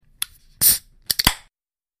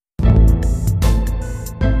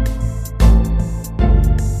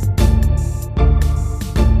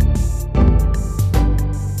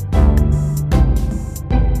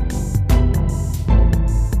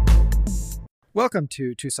Welcome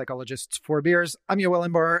to Two Psychologists, Four Beers. I'm Yoel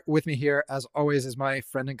Embar. With me here, as always, is my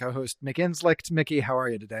friend and co-host, Mick Inslicht. Mickey, how are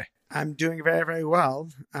you today? I'm doing very, very well.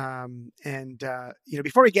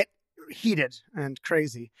 Before we get heated and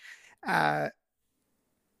crazy, I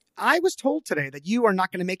was told today that you are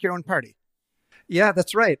not going to make your own party. Yeah,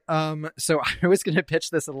 that's right. So I was going to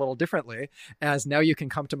pitch this a little differently, as now you can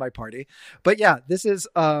come to my party. But yeah, this is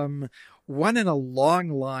one in a long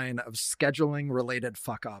line of scheduling related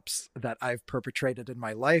fuck ups that I've perpetrated in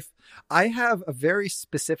my life. I have a very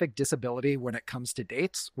specific disability when it comes to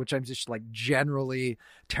dates, which I'm just like generally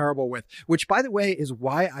terrible with, which by the way is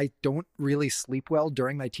why I don't really sleep well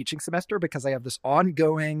during my teaching semester, because I have this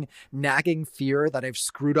ongoing nagging fear that I've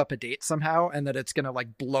screwed up a date somehow and that it's going to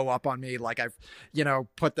like blow up on me. Like I've,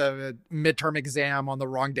 put the midterm exam on the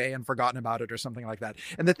wrong day and forgotten about it or something like that.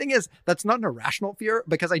 And the thing is, that's not an irrational fear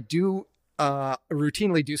because I do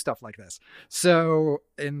routinely do stuff like this. So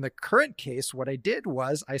in the current case, what I did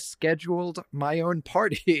was I scheduled my own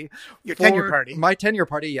party. Your tenure party. My tenure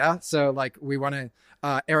party, yeah. So like we want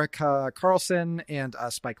to, Erica Carlson and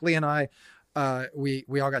Spike Lee and I,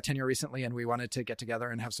 we all got tenure recently and we wanted to get together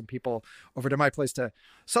and have some people over to my place to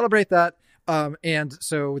celebrate that. And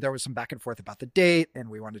so there was some back and forth about the date and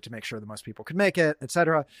we wanted to make sure the most people could make it,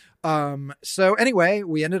 etc. So anyway,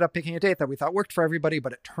 we ended up picking a date that we thought worked for everybody,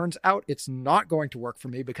 but it turns out it's not going to work for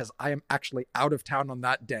me because I am actually out of town on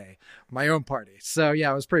that day, my own party. So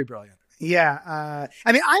yeah, it was pretty brilliant. Yeah.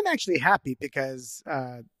 I'm actually happy because,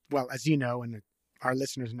 as you know, and our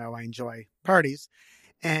listeners know, I enjoy parties.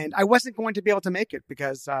 And I wasn't going to be able to make it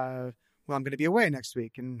because, I'm going to be away next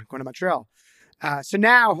week and going to Montreal. So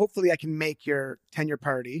now, hopefully, I can make your tenure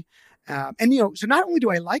party. So not only do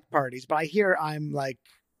I like parties, but I hear I'm like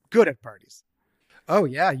good at parties. Oh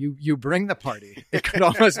yeah, you bring the party. It could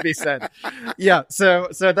almost be said. Yeah, so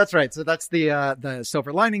that's right. So that's the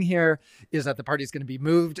silver lining here is that the party is going to be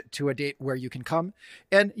moved to a date where you can come.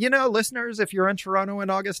 And listeners, if you're in Toronto in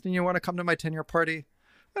August and you want to come to my tenure party,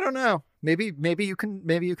 I don't know. Maybe you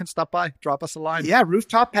can stop by, drop us a line. Yeah,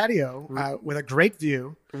 rooftop patio with a great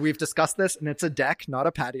view. We've discussed this, and it's a deck, not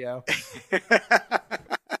a patio.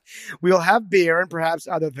 We'll have beer and perhaps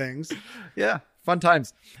other things. Yeah, fun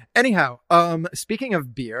times. Anyhow, speaking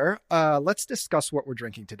of beer, let's discuss what we're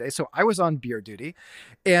drinking today. So I was on beer duty,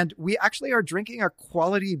 and we actually are drinking a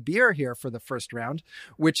quality beer here for the first round,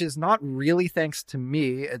 which is not really thanks to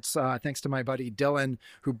me. It's thanks to my buddy Dylan,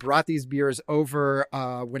 who brought these beers over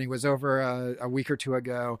when he was over a week or two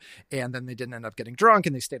ago, and then they didn't end up getting drunk,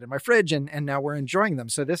 and they stayed in my fridge, and now we're enjoying them.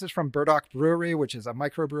 So this is from Burdock Brewery, which is a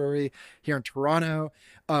microbrewery here in Toronto,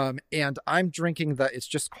 and I'm drinking it's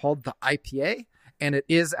just called the IPA. And it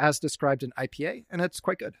is as described in IPA, and it's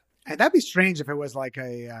quite good. And that'd be strange if it was like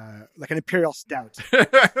an imperial stout.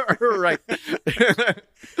 Right.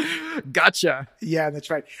 Gotcha. Yeah,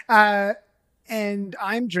 that's right. And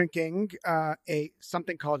I'm drinking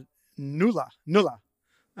something called Nulla,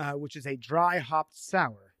 which is a dry hopped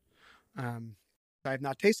sour. I have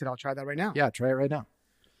not tasted. I'll try that right now. Yeah, try it right now.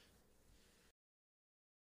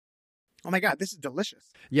 Oh my God, this is delicious.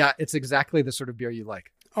 Yeah, it's exactly the sort of beer you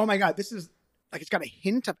like. Oh my God, this is like it's got a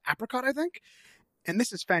hint of apricot, I think. And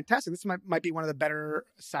this is fantastic. This might be one of the better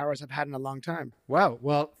sours I've had in a long time. Wow.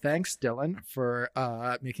 Well, thanks, Dylan, for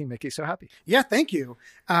making Mickey so happy. Yeah, thank you.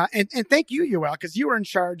 And thank you, Yoel, because you were in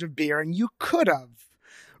charge of beer and you could have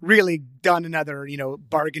really done another,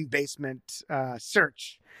 bargain basement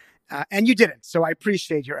search. And you didn't. So I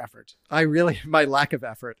appreciate your effort. My lack of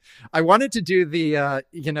effort. I wanted to do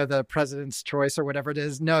the President's Choice or whatever it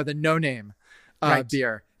is. No, the no name. Right.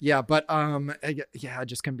 Beer. Yeah. But, I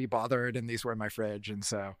just couldn't be bothered. And these were in my fridge. And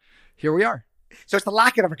so here we are. So it's the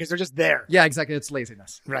lack of effort because they're just there. Yeah, exactly. It's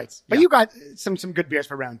laziness. Right. But you got some good beers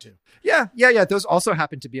for round two. Yeah. Those also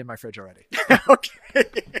happen to be in my fridge already. Okay.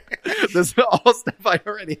 This is all stuff I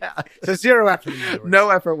already had. So zero effort. No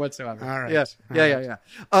effort whatsoever. All right. Yes. Yeah.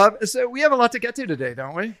 So we have a lot to get to today,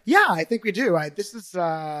 don't we? Yeah, I think we do. I'm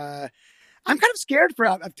kind of scared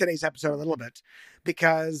of today's episode a little bit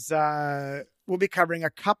because we'll be covering a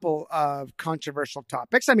couple of controversial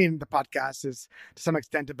topics. I mean, the podcast is to some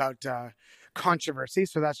extent about controversy,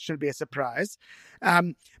 so that shouldn't be a surprise.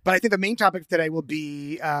 But I think the main topic today will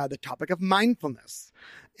be the topic of mindfulness.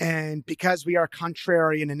 And because we are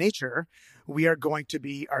contrarian in nature, we are going to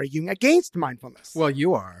be arguing against mindfulness. Well,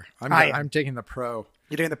 you are. I'm taking the pro.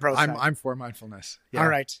 You're doing the pro side. I'm for mindfulness. Yeah. All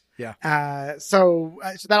right. Yeah. So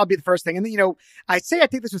that'll be the first thing. And then, I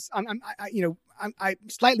think this was, I'm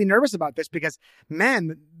slightly nervous about this because,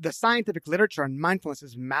 man, the scientific literature on mindfulness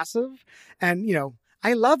is massive. And,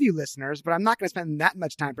 I love you listeners, but I'm not going to spend that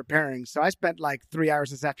much time preparing. So I spent like 3 hours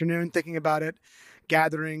this afternoon thinking about it,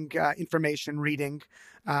 gathering information, reading.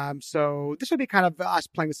 So this would be kind of us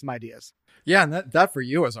playing with some ideas. Yeah, and that for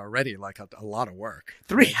you is already like a lot of work.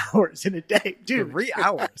 3 hours in a day, dude. 3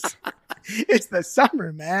 hours. It's the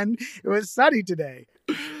summer, man. It was sunny today.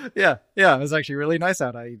 Yeah, it was actually really nice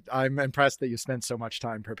out. I'm impressed that you spent so much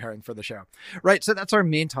time preparing for the show. Right, so that's our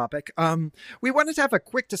main topic. We wanted to have a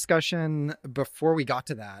quick discussion before we got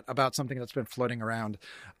to that about something that's been floating around.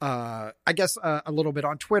 I guess a little bit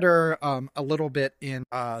on Twitter, a little bit in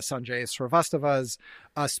Sanjay Srivastava's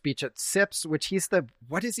speech at SIPS, which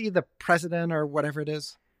the president or whatever it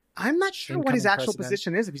is? I'm not sure what his actual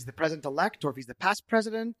position is, if he's the president-elect or if he's the past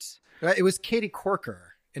president. It was Katie Corker.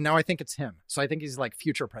 And now I think it's him. So I think he's like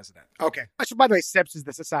future president. Okay. So by the way, SIPS is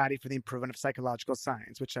the Society for the Improvement of Psychological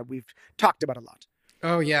Science, which we've talked about a lot.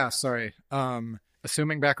 Oh, yeah. Sorry.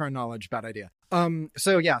 Assuming background knowledge, bad idea.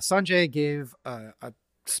 So yeah, Sanjay gave a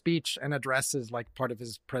speech and addresses like part of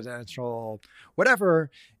his presidential whatever,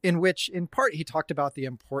 in which in part he talked about the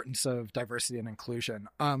importance of diversity and inclusion,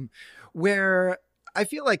 where I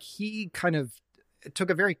feel like he kind of took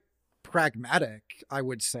a very pragmatic, I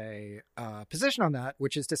would say, position on that,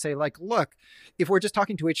 which is to say, like, look, if we're just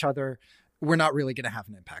talking to each other, we're not really going to have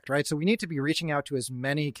an impact, right? So we need to be reaching out to as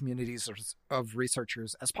many communities of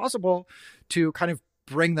researchers as possible to kind of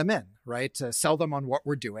bring them in, right? To sell them on what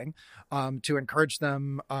we're doing, to encourage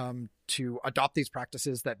them to adopt these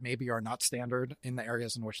practices that maybe are not standard in the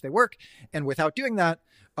areas in which they work. And without doing that,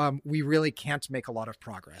 we really can't make a lot of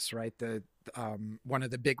progress, right? One of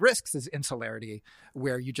the big risks is insularity,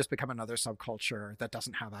 where you just become another subculture that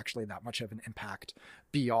doesn't have actually that much of an impact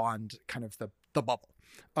beyond kind of the bubble,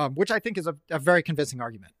 which I think is a very convincing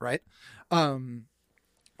argument, right?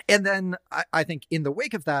 And then I think in the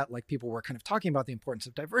wake of that, like people were kind of talking about the importance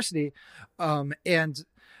of diversity. And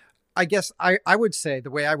I guess I would say the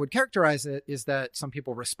way I would characterize it is that some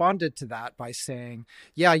people responded to that by saying,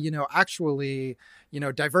 yeah, actually,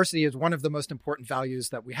 diversity is one of the most important values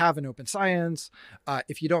that we have in open science.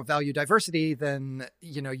 If you don't value diversity, then,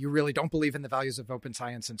 you really don't believe in the values of open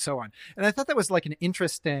science and so on. And I thought that was like an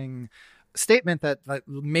interesting statement that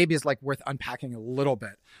maybe is like worth unpacking a little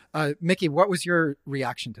bit. Mickey, what was your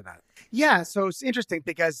reaction to that? Yeah, so it's interesting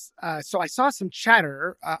because so I saw some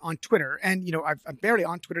chatter on Twitter, and I'm barely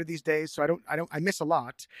on Twitter these days, so I miss a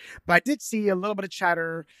lot. But I did see a little bit of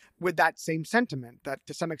chatter with that same sentiment that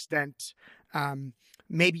to some extent,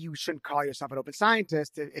 maybe you shouldn't call yourself an open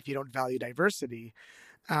scientist if you don't value diversity.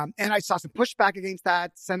 And I saw some pushback against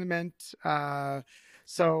that sentiment.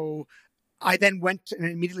 So I then went and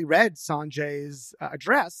immediately read Sanjay's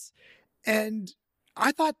address, and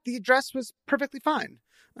I thought the address was perfectly fine.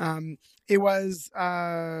 It was,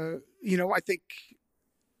 I think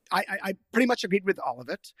I pretty much agreed with all of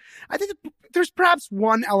it. I think that there's perhaps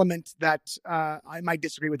one element that I might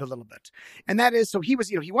disagree with a little bit, and that is, so he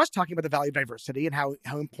was talking about the value of diversity and how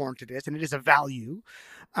important it is, and it is a value.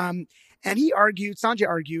 And Sanjay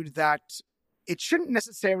argued that it shouldn't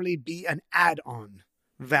necessarily be an add-on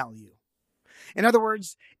value. In other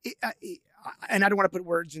words, and I don't want to put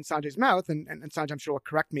words in Sanjay's mouth, and Sanjay, I'm sure, will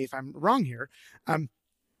correct me if I'm wrong here.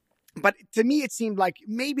 But to me, it seemed like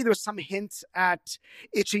maybe there was some hint at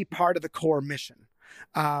it should be part of the core mission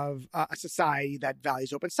of a society that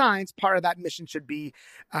values open science. Part of that mission should be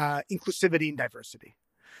inclusivity and diversity.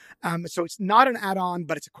 So it's not an add-on,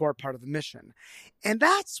 but it's a core part of the mission. And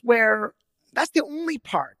that's the only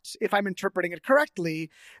part, if I'm interpreting it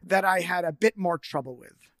correctly, that I had a bit more trouble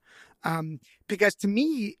with. Because to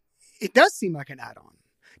me, it does seem like an add-on.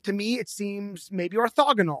 To me, it seems maybe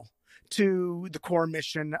orthogonal to the core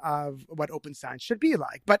mission of what open science should be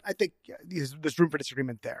like. But I think there's room for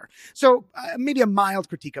disagreement there. So maybe a mild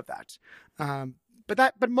critique of that. But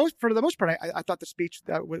for the most part, I thought the speech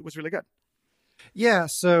was really good. Yeah.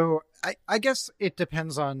 So I guess it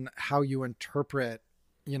depends on how you interpret,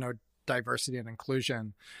 diversity and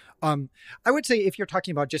inclusion. I would say if you're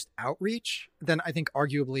talking about just outreach, then I think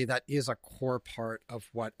arguably that is a core part of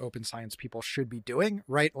what open science people should be doing,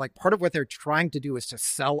 right? Like part of what they're trying to do is to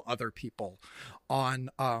sell other people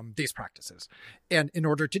on these practices. And in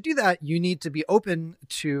order to do that, you need to be open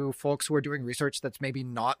to folks who are doing research that's maybe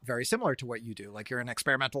not very similar to what you do. Like you're an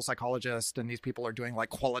experimental psychologist and these people are doing like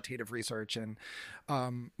qualitative research and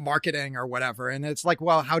marketing or whatever. And it's like,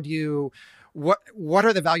 well, how do you... What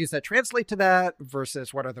are the values that translate to that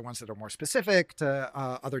versus what are the ones that are more specific to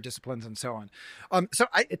other disciplines and so on? So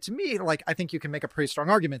to me, like, I think you can make a pretty strong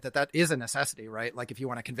argument that is a necessity, right? Like if you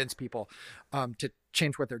want to convince people to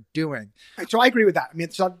change what they're doing. So I agree with that. I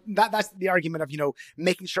mean, so that's the argument of,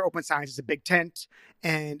 making sure open science is a big tent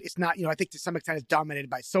and it's not, I think to some extent it's dominated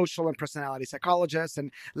by social and personality psychologists,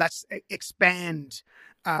 and let's expand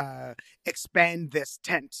expand this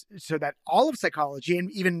tent so that all of psychology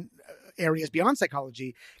and even areas beyond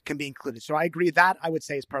psychology can be included. So I agree that I would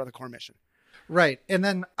say is part of the core mission. Right. And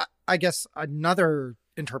then I guess another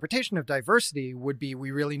interpretation of diversity would be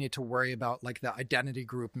we really need to worry about like the identity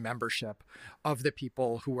group membership of the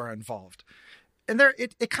people who are involved. And there,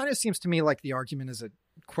 it kind of seems to me like the argument is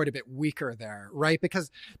quite a bit weaker there, right?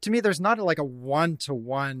 Because to me, there's not like a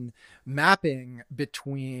one-to-one mapping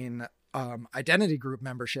between identity group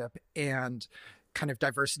membership and kind of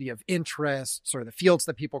diversity of interests or the fields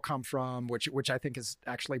that people come from, which I think is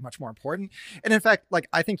actually much more important. And in fact, like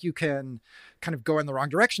I think you can kind of go in the wrong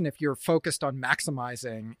direction if you're focused on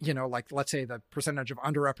maximizing, like let's say the percentage of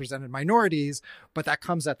underrepresented minorities, but that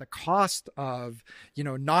comes at the cost of,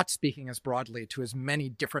 not speaking as broadly to as many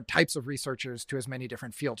different types of researchers, to as many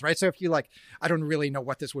different fields, right? So if you like, I don't really know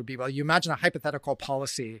what this would be, but you imagine a hypothetical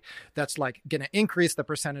policy that's like going to increase the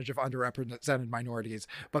percentage of underrepresented minorities,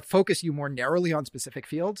 but focus you more narrowly on specific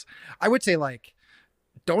fields, I would say like,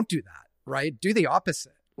 don't do that, right? Do the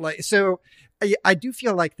opposite. Like, so I do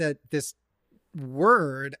feel like that this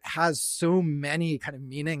word has so many kind of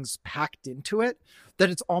meanings packed into it that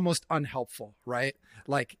it's almost unhelpful, right?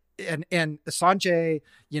 Like, and Sanjay,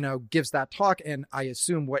 gives that talk, and I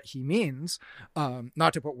assume what he means,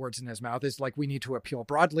 not to put words in his mouth, is like we need to appeal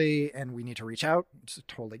broadly and we need to reach out.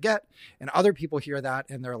 Totally get. And other people hear that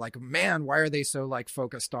and they're like, man, why are they so like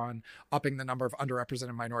focused on upping the number of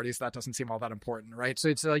underrepresented minorities? That doesn't seem all that important, right? So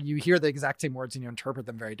it's you hear the exact same words and you interpret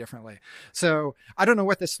them very differently. So I don't know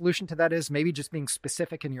what the solution to that is. Maybe just being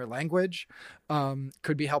specific in your language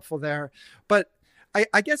could be helpful there. But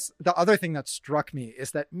I guess the other thing that struck me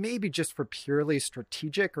is that maybe just for purely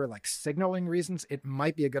strategic or like signaling reasons, it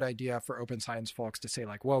might be a good idea for open science folks to say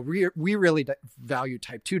like, well, we really value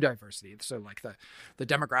type 2 diversity. So like the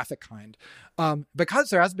demographic kind,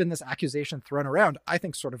 because there has been this accusation thrown around, I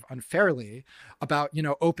think sort of unfairly about,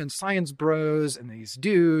 open science bros and these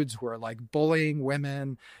dudes who are like bullying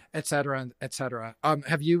women, et cetera, et cetera.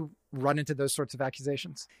 Have you run into those sorts of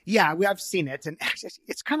accusations? Yeah, we have seen it. And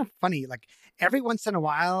it's kind of funny. Like every once in a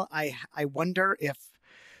while, I wonder if,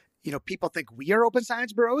 people think we are open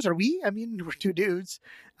science bros. Are we? I mean, we're two dudes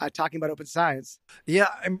talking about open science. Yeah,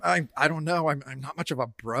 I don't know. I'm not much of a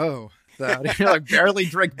bro. I barely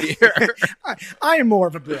drink beer. I am more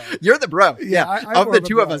of a bro. You're the bro. Yeah. Of the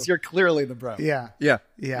two of us, you're clearly the bro. Yeah.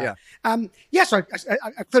 So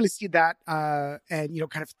I clearly see that and,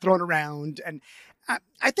 kind of thrown around. And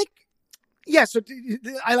I think, so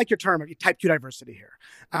I like your term, type 2 diversity here.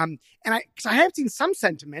 Because I have seen some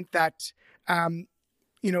sentiment that,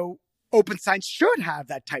 open science should have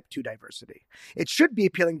that type 2 diversity. It should be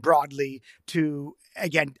appealing broadly to,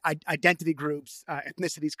 again, identity groups,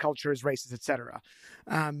 ethnicities, cultures, races, etc.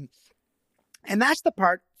 And that's the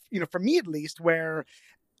part, for me at least, where,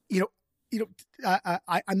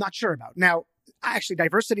 I'm not sure about. Now, actually,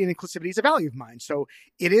 diversity and inclusivity is a value of mine. So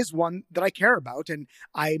it is one that I care about, and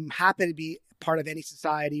I'm happy to be part of any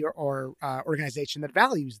society or organization that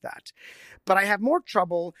values that. But I have more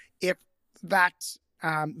trouble if that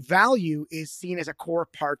value is seen as a core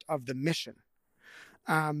part of the mission.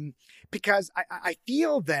 Because I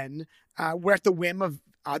feel then we're at the whim of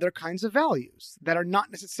other kinds of values that are not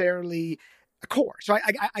necessarily a core. So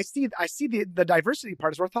I see the diversity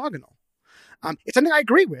part as orthogonal. It's something I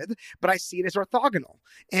agree with, but I see it as orthogonal.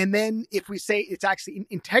 And then if we say it's actually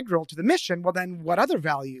integral to the mission, well, then what other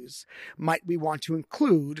values might we want to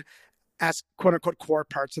include as quote unquote core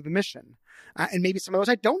parts of the mission? And maybe some of those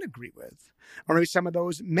I don't agree with, or maybe some of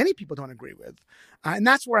those many people don't agree with. And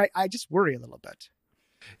that's where I just worry a little bit.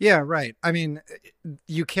 Yeah, right. I mean,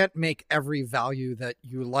 you can't make every value that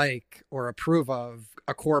you like or approve of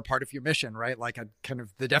a core part of your mission, right? Like a kind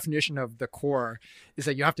of the definition of the core is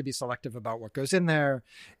that you have to be selective about what goes in there.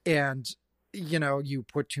 And, you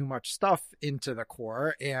put too much stuff into the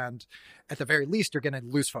core and at the very least, you're going to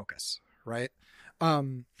lose focus, right?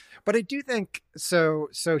 But I do think, so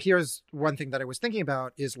here's one thing that I was thinking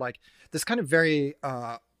about is like this kind of very,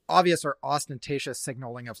 obvious or ostentatious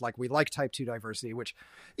signaling of like we like type 2 diversity, which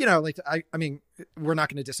I mean we're not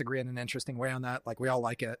going to disagree in an interesting way on that, like we all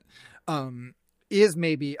like it, is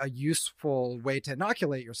maybe a useful way to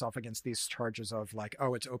inoculate yourself against these charges of like,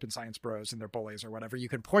 oh, it's open science bros and they're bullies or whatever. You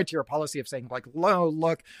can point to your policy of saying like,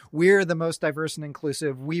 look, we're the most diverse and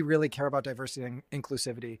inclusive, we really care about diversity and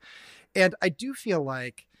inclusivity. And I do feel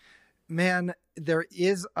like, man, there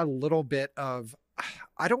is a little bit of,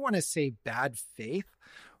 I don't want to say bad faith,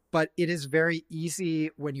 but it is very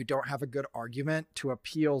easy when you don't have a good argument to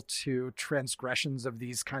appeal to transgressions of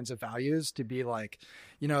these kinds of values, to be like,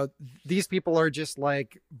 these people are just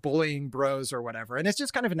like bullying bros or whatever. And it's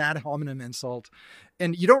just kind of an ad hominem insult.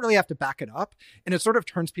 And you don't really have to back it up. And it sort of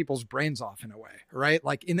turns people's brains off in a way, right?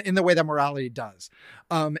 Like in the way that morality does.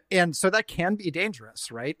 And so that can be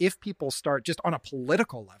dangerous, right? If people start just on a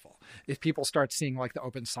political level, if people start seeing like the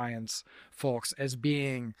open science folks as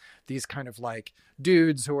being these kind of like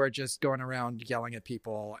dudes who are just going around yelling at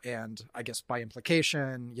people and I guess by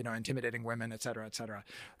implication, intimidating women, et cetera,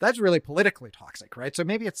 that's really politically toxic, right? So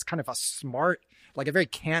maybe it's kind of a smart, like a very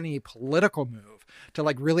canny political move to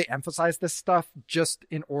like really emphasize this stuff just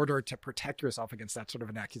in order to protect yourself against that sort of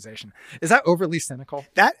an accusation. Is that overly cynical?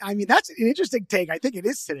 That's an interesting take. I think it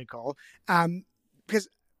is cynical. Because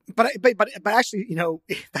But actually,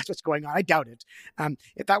 if that's what's going on, I doubt it.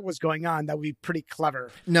 If that was going on, that would be pretty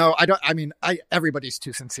clever. No, I don't. I mean, everybody's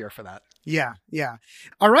too sincere for that. Yeah.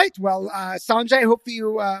 All right. Well, Sanjay,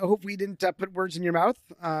 I hope we didn't put words in your mouth,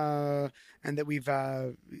 and that we've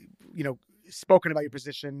spoken about your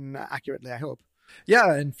position accurately. I hope.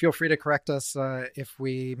 Yeah, and feel free to correct us if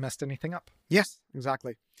we messed anything up. Yes,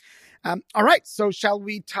 exactly. All right. So, shall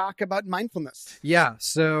we talk about mindfulness? Yeah.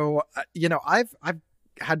 So, I've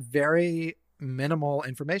had very minimal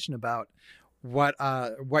information about what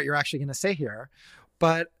you're actually going to say here,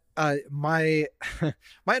 but my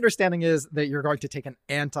understanding is that you're going to take an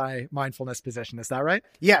anti-mindfulness position. Is that right?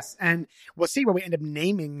 Yes, and we'll see where we end up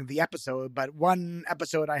naming the episode. But one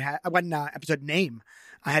episode name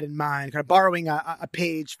I had in mind, kind of borrowing a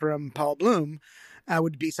page from Paul Bloom,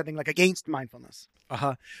 would be something like against mindfulness.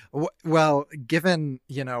 Well, given,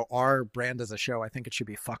 our brand as a show, I think it should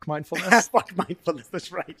be fuck mindfulness. Fuck mindfulness.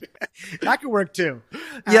 That's right. That could work too.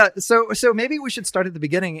 Yeah. So maybe we should start at the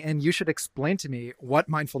beginning and you should explain to me what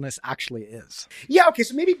mindfulness actually is. Yeah. Okay.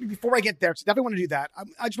 So maybe before I get there, 'cause I definitely want to do that.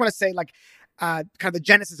 I just want to say kind of the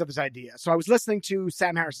genesis of this idea. So I was listening to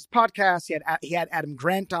Sam Harris's podcast. He had Adam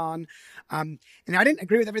Grant on, and I didn't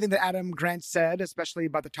agree with everything that Adam Grant said, especially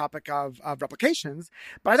about the topic of replications.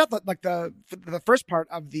 But I thought that like the first part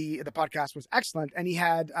of the podcast was excellent, and he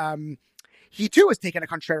had. He too has taken a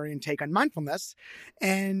contrarian take on mindfulness,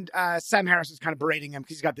 and Sam Harris is kind of berating him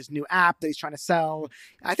because he's got this new app that he's trying to sell.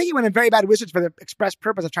 I think he went in very bad wishes for the express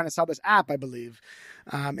purpose of trying to sell this app, I believe.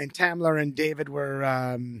 And Tamler and David were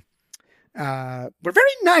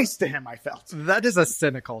very nice to him, I felt. That is a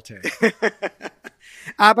cynical take.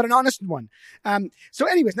 But an honest one. So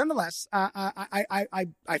anyways, nonetheless,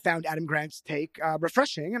 I found Adam Grant's take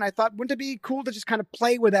refreshing, and I thought, wouldn't it be cool to just kind of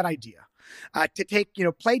play with that idea? To take,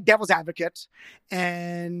 play devil's advocate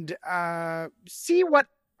and see what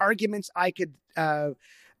arguments I could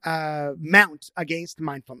mount against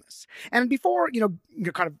mindfulness. And before,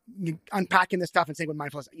 you're kind of unpacking this stuff and saying what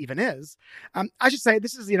mindfulness even is, I should say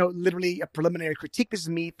this is, literally a preliminary critique. This is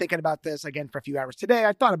me thinking about this again for a few hours today.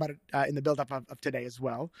 I thought about it in the build-up of today as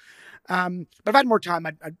well. But if I had more time,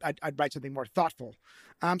 I'd write something more thoughtful.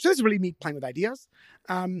 So this is really me playing with ideas.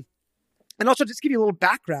 And also just give you a little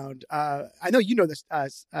background. I know you know this,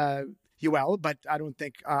 Yoel, but I don't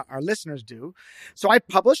think our listeners do. So I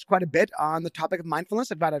published quite a bit on the topic of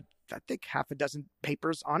mindfulness. I've got I think half a dozen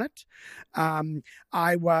papers on it.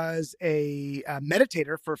 I was a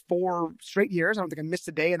meditator for 4 straight years. I don't think I missed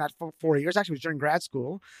a day in that 4 years. Actually, it was during grad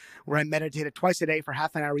school where I meditated twice a day for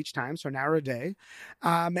half an hour each time, so an hour a day.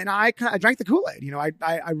 And I drank the Kool-Aid.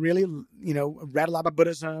 I really, read a lot about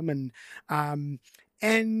Buddhism and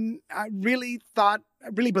I really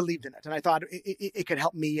believed in it. And I thought it could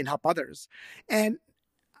help me and help others. And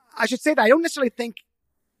I should say that I don't necessarily think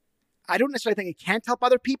it can't help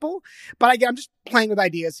other people, but again, I'm just playing with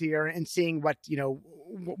ideas here and seeing what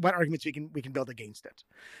arguments we can build against it.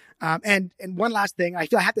 And one last thing, I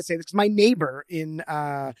feel I have to say this because my neighbor in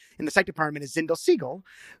the psych department is Zindel Siegel,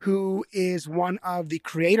 who is one of the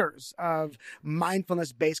creators of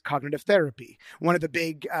mindfulness-based cognitive therapy, one of the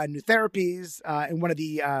big new therapies and one of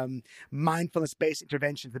the mindfulness-based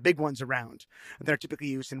interventions, the big ones around. They're typically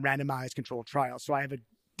used in randomized controlled trials. So I have a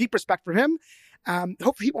deep respect for him.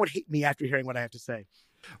 Hopefully he won't hate me after hearing what I have to say.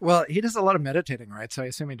 Well, he does a lot of meditating, right? So I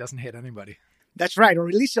assume he doesn't hate anybody. That's right, or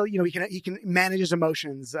at least he can manage his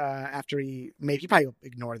emotions after he probably will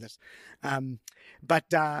ignore this. But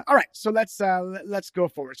all right, so let's go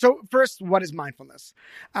forward. So first, what is mindfulness?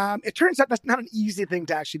 It turns out that's not an easy thing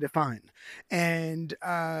to actually define, and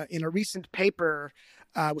in a recent paper,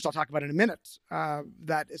 which I'll talk about in a minute,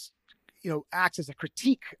 that is. Acts as a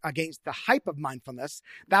critique against the hype of mindfulness.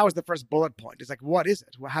 That was the first bullet point. It's like, what is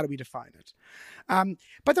it? Well, how do we define it?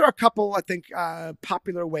 But there are a couple, I think,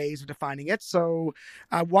 popular ways of defining it. So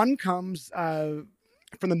one comes from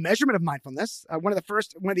the measurement of mindfulness. One of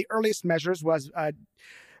the earliest measures was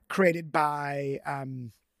created by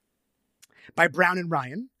by Brown and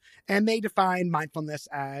Ryan. And they define mindfulness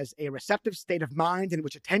as a receptive state of mind in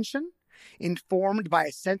which attention, informed by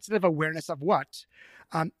a sensitive awareness of what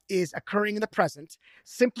is occurring in the present,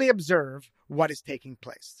 simply observe what is taking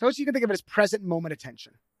place. So you can think of it as present moment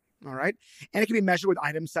attention. All right. And it can be measured with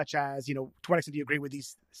items such as, to what extent do you agree with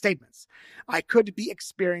these statements? I could be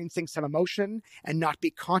experiencing some emotion and not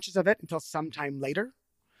be conscious of it until sometime later.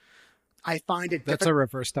 I find it That's a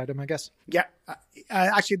reversed item, I guess. Yeah.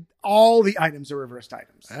 Actually, all the items are reversed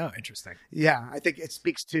items. Oh, interesting. Yeah. I think it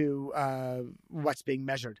speaks to what's being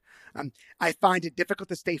measured. I find it difficult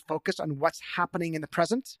to stay focused on what's happening in the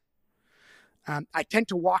present. I tend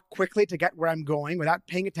to walk quickly to get where I'm going without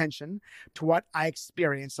paying attention to what I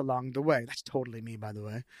experience along the way. That's totally me, by the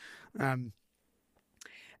way.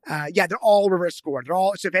 They're all reverse scored. They're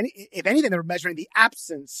all, so if anything, they're measuring the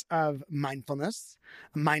absence of mindfulness,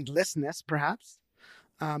 mindlessness, perhaps.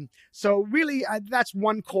 So really, that's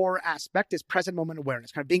one core aspect is present moment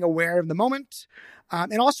awareness, kind of being aware of the moment.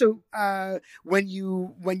 And also, when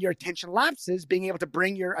your attention lapses, being able to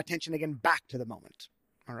bring your attention again back to the moment.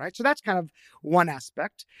 All right. So that's kind of one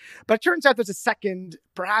aspect. But it turns out there's a second,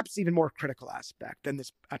 perhaps even more critical aspect than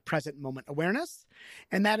this present moment awareness.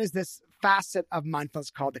 And that is this facet of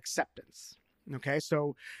mindfulness called acceptance. Okay.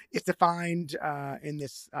 So it's defined in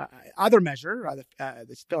this other measure,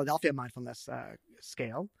 this Philadelphia mindfulness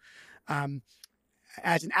scale,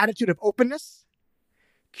 as an attitude of openness,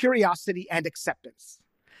 curiosity, and acceptance.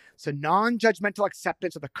 So non-judgmental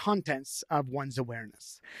acceptance of the contents of one's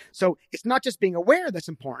awareness. So it's not just being aware that's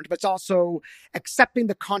important, but it's also accepting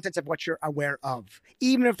the contents of what you're aware of,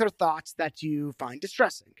 even if they're thoughts that you find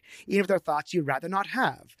distressing, even if they're thoughts you'd rather not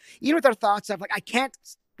have, even if they're thoughts of like, I can't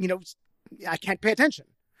pay attention.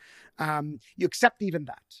 You accept even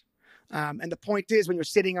that. And the point is when you're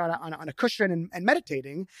sitting on a cushion and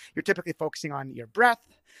meditating, you're typically focusing on your breath.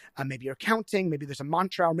 Maybe you're counting, maybe there's a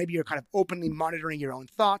mantra, or maybe you're kind of openly monitoring your own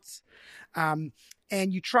thoughts. And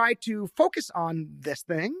you try to focus on this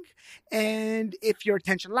thing. And if your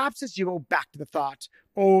attention lapses, you go back to the thought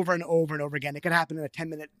over and over and over again. It can happen in a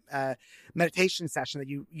 10-minute meditation session that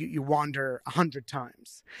you wander 100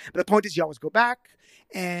 times. But the point is you always go back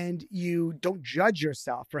and you don't judge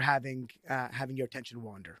yourself for having your attention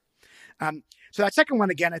wander. So that second one,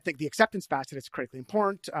 again, I think the acceptance facet is critically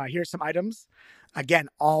important. Here's some items. Again,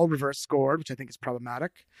 all reverse scored, which I think is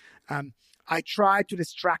problematic. I try to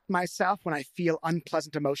distract myself when I feel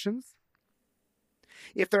unpleasant emotions.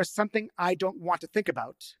 If there's something I don't want to think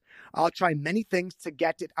about, I'll try many things to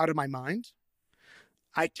get it out of my mind.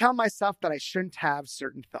 I tell myself that I shouldn't have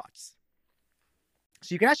certain thoughts.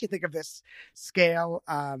 So you can actually think of this scale,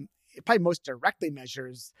 it probably most directly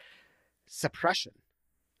measures suppression.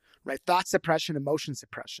 Right, thought suppression, emotion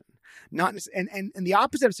suppression, and the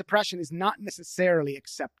opposite of suppression is not necessarily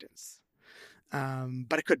acceptance,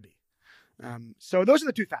 but it could be. So those are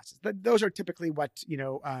the two facets. Those are typically what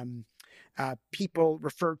people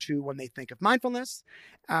refer to when they think of mindfulness,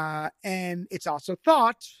 and it's also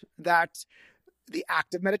thought that the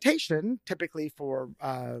act of meditation, typically for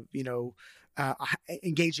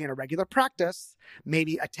engaging in a regular practice,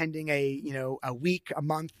 maybe attending a week, a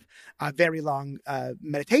month, a very long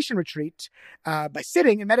meditation retreat, by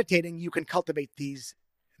sitting and meditating, you can cultivate this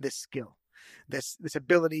skill, this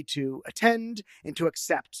ability to attend and to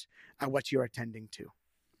accept what you're attending to.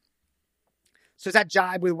 So does that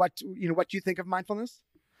jibe with what you think of mindfulness?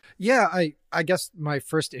 Yeah, I guess my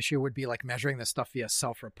first issue would be like measuring this stuff via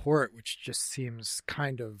self-report, which just seems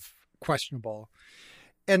kind of questionable.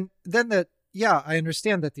 And then I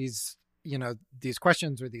understand that these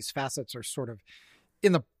questions or these facets are sort of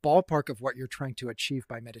in the ballpark of what you're trying to achieve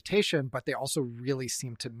by meditation, but they also really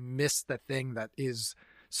seem to miss the thing that is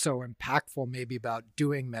so impactful maybe about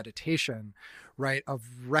doing meditation, right? Of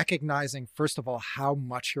recognizing, first of all, how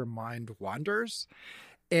much your mind wanders,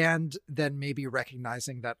 and then maybe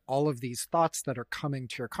recognizing that all of these thoughts that are coming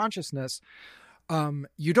to your consciousness,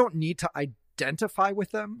 you don't need to identify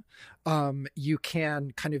with them. You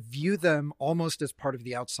can kind of view them almost as part of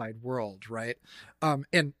the outside world, right?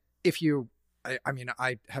 And if you,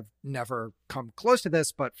 I have never come close to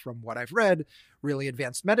this, but from what I've read, really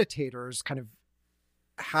advanced meditators kind of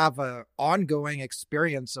have an ongoing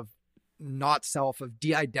experience of not self, of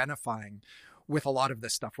de-identifying with a lot of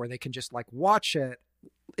this stuff, where they can just like watch it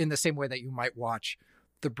in the same way that you might watch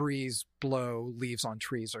the breeze blow leaves on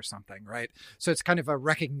trees or something, right? So it's kind of a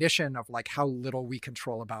recognition of like how little we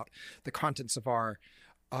control about the contents of our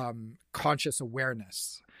conscious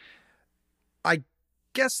awareness. I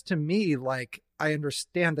guess to me, like, I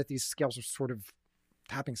understand that these scales are sort of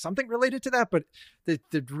having something related to that, but the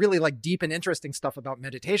really like deep and interesting stuff about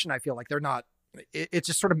meditation, I feel like they're not it's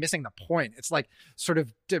just sort of missing the point. It's like sort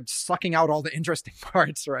of sucking out all the interesting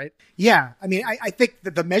parts, right? Yeah, I mean, I think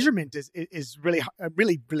that the measurement is really,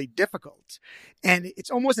 really, really difficult, and it's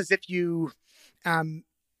almost as if you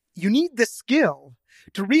need the skill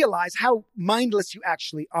to realize how mindless you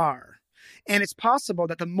actually are, and it's possible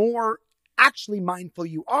that the more actually mindful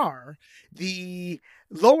you are, the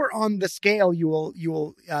lower on the scale you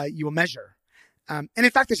will measure. And in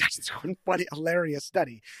fact, there's actually this one funny, hilarious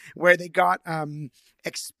study where they got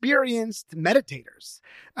experienced meditators.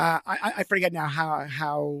 I forget now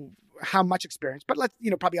how much experience, but let's,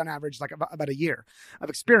 probably on average, like about a year of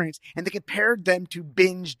experience. And they compared them to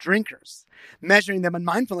binge drinkers, measuring them in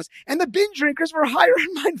mindfulness. And the binge drinkers were higher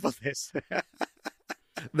in mindfulness.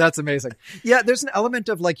 That's amazing. Yeah, there's an element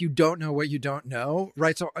of like, you don't know what you don't know,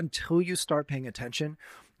 right? So until you start paying attention,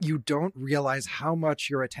 you don't realize how much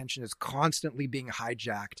your attention is constantly being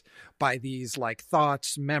hijacked by these like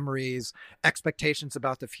thoughts, memories, expectations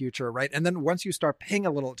about the future, right? And then once you start paying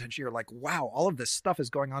a little attention, you're like, wow, all of this stuff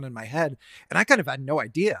is going on in my head. And I kind of had no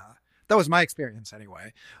idea. That was my experience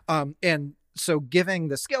anyway. And so giving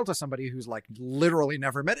the skill to somebody who's like literally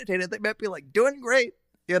never meditated, they might be like, doing great.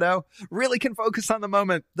 Really can focus on the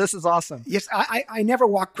moment. This is awesome. Yes, I never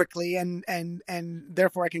walk quickly, and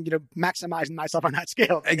therefore I can maximize myself on that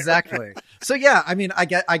scale. Exactly. So yeah, I mean, I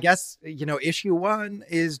guess issue one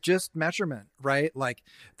is just measurement, right? Like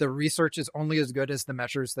the research is only as good as the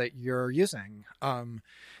measures that you're using.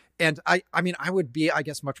 And I mean, I would be, I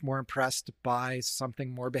guess, much more impressed by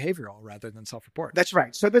something more behavioral rather than self-report. That's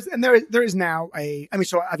right. So there is now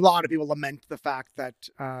so a lot of people lament the fact that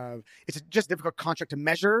it's just a difficult construct to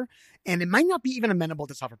measure, and it might not be even amenable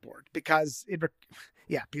to self-report because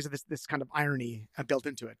because of this kind of irony built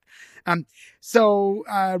into it. So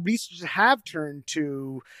researchers have turned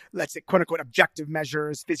to, let's say, quote unquote, objective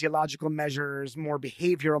measures, physiological measures, more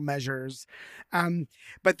behavioral measures.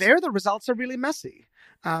 But there, the results are really messy.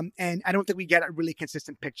 And I don't think we get a really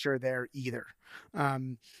consistent picture there either.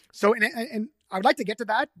 So I would like to get to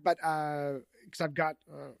that, but because I've got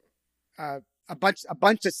a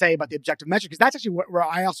bunch to say about the objective measure, because that's actually where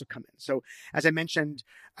I also come in. So as I mentioned,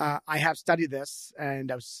 I have studied this,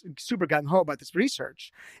 and I was super gung-ho about this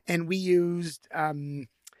research, and we used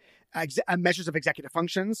measures of executive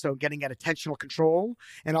function, so getting at attentional control,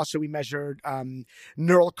 and also we measured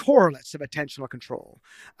neural correlates of attentional control.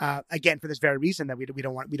 Again, for this very reason that we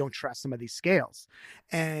don't trust some of these scales,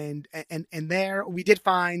 and there we did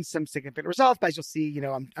find some significant results, but as you'll see,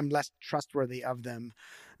 I'm less trustworthy of them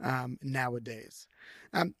nowadays.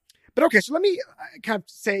 But okay, so let me kind of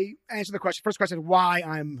answer the first question, why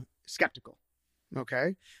I'm skeptical.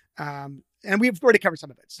 Okay. And we've already covered some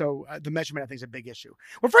of it. So the measurement, I think, is a big issue.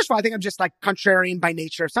 Well, first of all, I think I'm just like contrarian by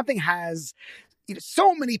nature. If something has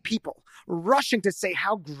so many people rushing to say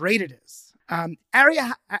how great it is.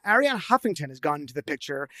 Arianna Huffington has gone into the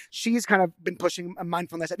picture. She's kind of been pushing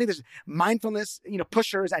mindfulness. I think there's mindfulness,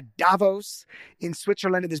 pushers at Davos in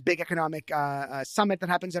Switzerland, in this big economic summit that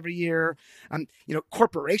happens every year.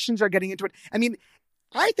 Corporations are getting into it. I mean,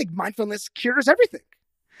 I think mindfulness cures everything.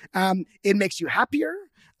 It makes you happier.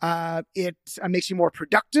 It makes you more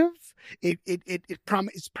productive.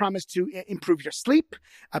 It's promised to improve your sleep,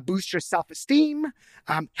 boost your self-esteem,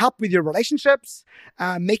 help with your relationships,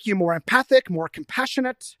 make you more empathic, more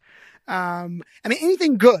compassionate.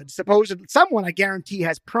 Anything good. Supposedly, someone, I guarantee,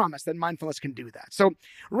 has promised that mindfulness can do that. So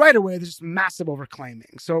right away, there's just massive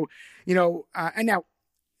overclaiming. So, and now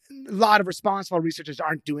a lot of responsible researchers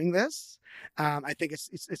aren't doing this. I think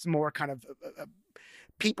it's more kind of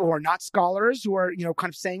people who are not scholars who are, kind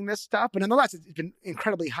of saying this stuff. But nonetheless, it's been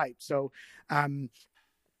incredibly hyped. So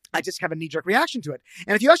I just have a knee-jerk reaction to it.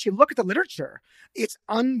 And if you actually look at the literature, it's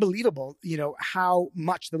unbelievable, how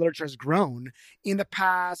much the literature has grown in the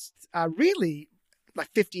past, really, like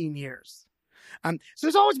 15 years. So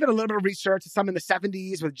there's always been a little bit of research, some in the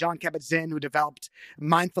 70s with Jon Kabat-Zinn, who developed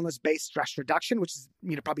mindfulness-based stress reduction, which is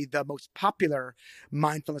probably the most popular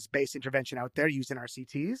mindfulness-based intervention out there used in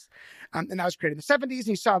RCTs. And that was created in the 70s. And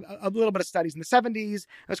you saw a little bit of studies in the 70s.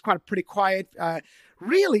 It was kind of pretty quiet,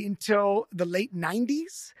 really until the late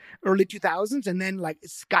 90s, early 2000s, and then it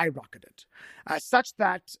skyrocketed, such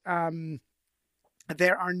that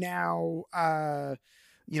there are now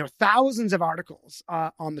thousands of articles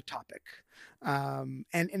on the topic. And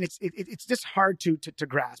it's just hard to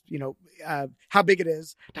grasp, how big it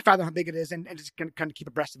is, to fathom how big it is, and just kind of keep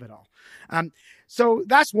abreast of it all. So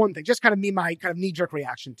that's one thing, just kind of my kind of knee-jerk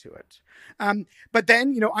reaction to it. But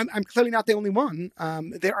then, I'm clearly not the only one.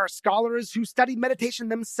 There are scholars who study meditation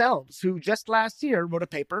themselves, who just last year wrote a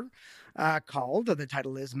paper called, the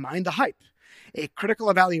title is Mind the Hype. a critical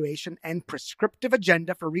evaluation and prescriptive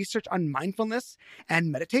agenda for research on mindfulness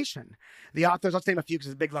and meditation. The authors, I'll name a few because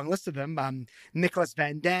there's a big long list of them. Nicholas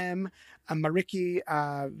Van Dam, Mariki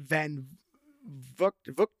Van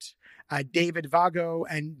Vugt, David Vago,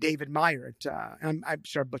 and David Meyer. I'm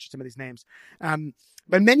sure I butchered some of these names.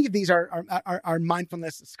 But many of these are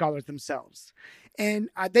mindfulness scholars themselves. And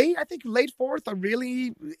they, I think, laid forth a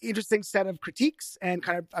really interesting set of critiques and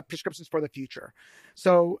kind of prescriptions for the future.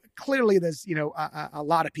 So clearly there's, a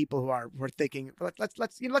lot of people who are thinking,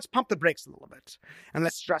 let's pump the brakes a little bit and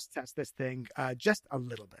let's stress test this thing just a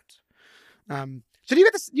little bit. So do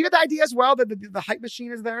you get the idea as well that the hype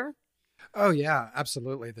machine is there? Oh yeah,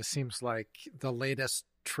 absolutely. This seems like the latest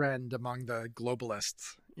trend among the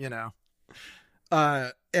globalists,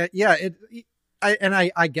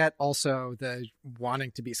 I get also the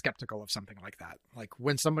wanting to be skeptical of something like that. Like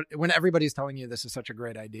when everybody's telling you this is such a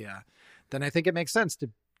great idea, then I think it makes sense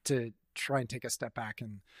to try and take a step back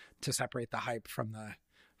and to separate the hype from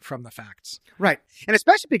the facts. Right. And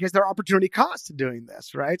especially because there are opportunity costs to doing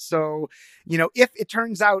this, right? So, if it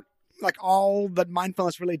turns out like all that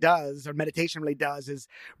mindfulness really does or meditation really does is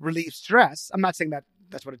relieve stress, I'm not saying that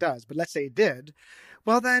that's what it does, but let's say it did,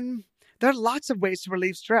 well, then there are lots of ways to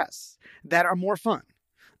relieve stress that are more fun.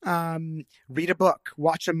 Read a book,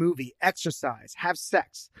 watch a movie, exercise, have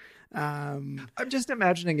sex. I'm just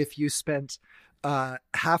imagining if you spent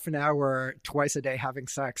half an hour twice a day having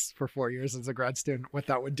sex for 4 years as a grad student, what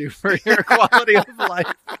that would do for your quality of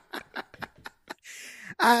life.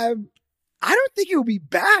 I don't think it would be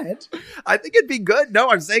bad. I think it'd be good. No,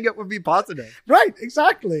 I'm saying it would be positive. Right,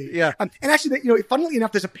 exactly. Yeah. And actually, funnily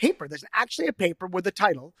enough, there's actually a paper with the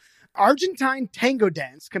title, Argentine Tango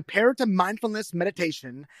Dance Compared to Mindfulness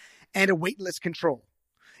Meditation and a Weightless Control,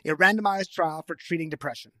 a randomized trial for treating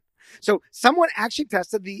depression. So someone actually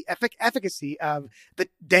tested the efficacy of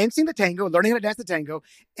learning how to dance the tango,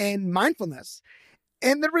 and mindfulness.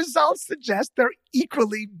 And the results suggest they're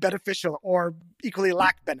equally beneficial or equally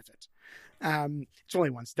lack benefit. It's only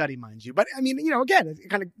one study, mind you. But I mean, again, it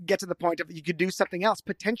kind of gets to the point of you could do something else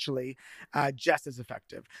potentially just as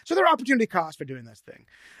effective. So there are opportunity costs for doing this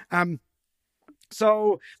thing.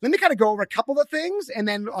 So let me kind of go over a couple of things and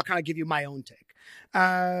then I'll kind of give you my own take.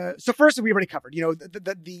 So first, we already covered,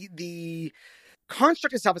 the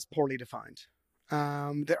construct itself is poorly defined.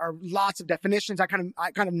 There are lots of definitions. I kind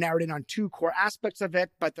of narrowed in on two core aspects of it,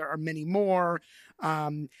 but there are many more.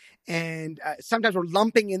 And sometimes we're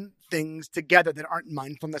lumping in things together that aren't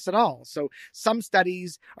mindfulness at all. So some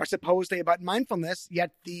studies are supposedly about mindfulness,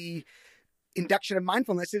 yet the induction of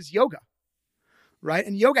mindfulness is yoga, right?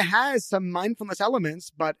 And yoga has some mindfulness elements,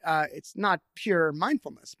 but it's not pure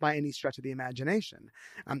mindfulness by any stretch of the imagination.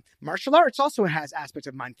 Martial arts also has aspects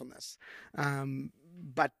of mindfulness.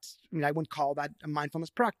 But I wouldn't call that a mindfulness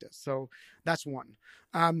practice. So that's one.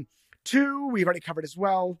 Two, we've already covered as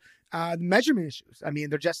well, measurement issues. I mean,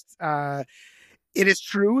 they're just, it is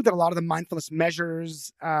true that a lot of the mindfulness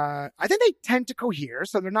measures, I think they tend to cohere.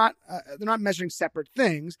 So they're not measuring separate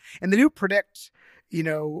things, and they do predict,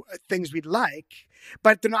 things we'd like,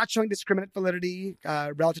 but they're not showing discriminant validity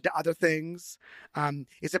relative to other things.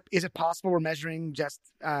 Is it possible we're measuring just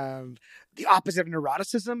the opposite of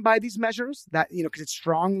neuroticism by these measures? That because it's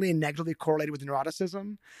strongly and negatively correlated with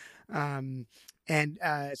neuroticism, so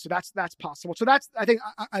that's possible. So that's, I think,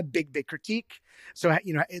 a big critique. So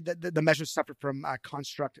the measures suffer from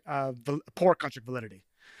poor construct validity.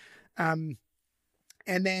 And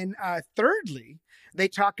then thirdly, they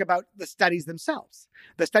talk about the studies themselves.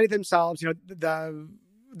 The study themselves,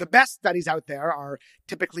 the best studies out there are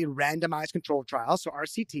typically randomized controlled trials, so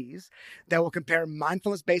RCTs, that will compare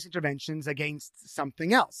mindfulness-based interventions against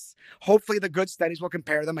something else. Hopefully, the good studies will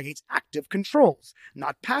compare them against active controls,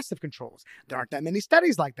 not passive controls. There aren't that many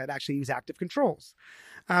studies like that actually use active controls.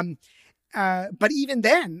 But even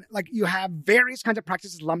then, you have various kinds of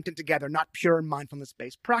practices lumped in together, not pure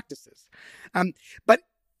mindfulness-based practices. But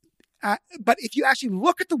if you actually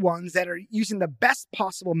look at the ones that are using the best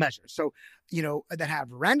possible measures, so, that have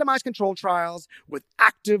randomized control trials with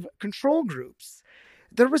active control groups,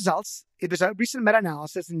 the results, there's a recent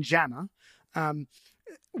meta-analysis in JAMA,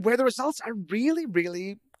 where the results are really,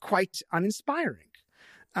 really quite uninspiring.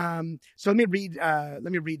 So let me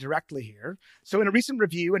read directly here. So in a recent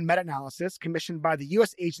review and meta-analysis commissioned by the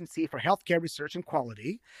U.S. Agency for Healthcare Research and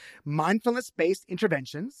Quality, mindfulness-based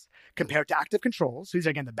interventions compared to active controls, so these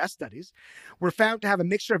are again the best studies, were found to have a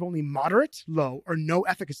mixture of only moderate, low, or no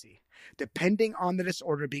efficacy, depending on the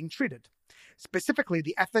disorder being treated. Specifically,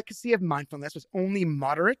 the efficacy of mindfulness was only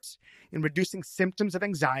moderate in reducing symptoms of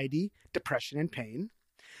anxiety, depression, and pain.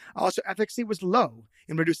 Also, efficacy was low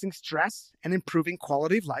in reducing stress and improving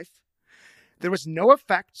quality of life. There was no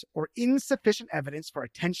effect or insufficient evidence for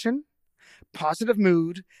attention, positive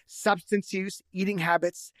mood, substance use, eating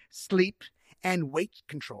habits, sleep, and weight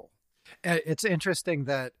control. It's interesting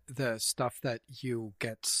that the stuff that you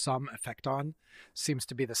get some effect on seems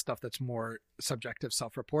to be the stuff that's more subjective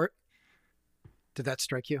self-report. Did that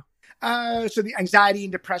strike you? So the anxiety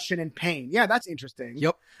and depression and pain. Yeah, that's interesting.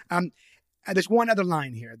 Yep. There's one other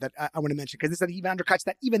line here that I want to mention, because this even undercuts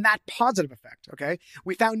that positive effect. Okay.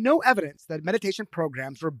 We found no evidence that meditation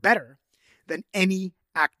programs were better than any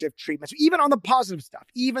active treatments, even on the positive stuff,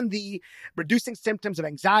 even the reducing symptoms of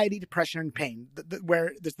anxiety, depression, and pain,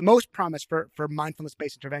 where there's the most promise for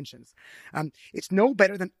mindfulness-based interventions. It's no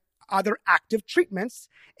better than other active treatments.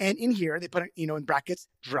 And in here, they put, in brackets,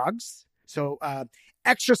 drugs. So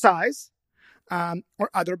exercise or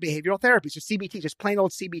other behavioral therapies. So CBT, just plain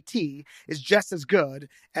old CBT, is just as good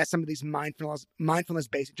as some of these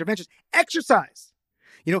mindfulness-based interventions. Exercise,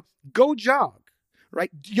 go jog. Right?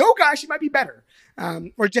 Yoga actually might be better,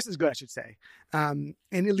 or just as good, I should say, in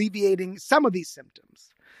alleviating some of these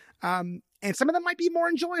symptoms. And some of them might be more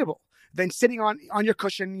enjoyable than sitting on your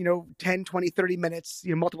cushion, 10, 20, 30 minutes,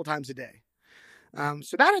 multiple times a day.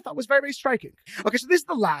 So that I thought was very, very striking. Okay, so this is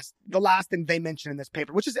the last thing they mentioned in this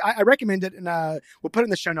paper, which is, I recommend it, and we'll put it in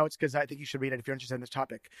the show notes because I think you should read it if you're interested in this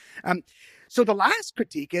topic. So the last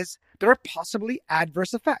critique is there are possibly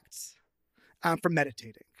adverse effects from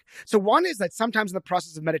meditating. So one is that sometimes in the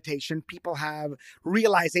process of meditation, people have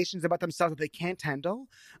realizations about themselves that they can't handle,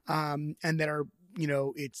 and that are,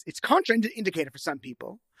 it's contraindicated for some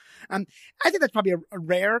people. I think that's probably a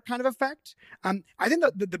rare kind of effect. I think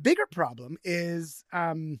the bigger problem is,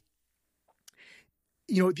 the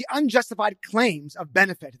unjustified claims of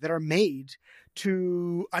benefit that are made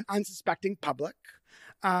to an unsuspecting public,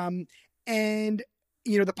 and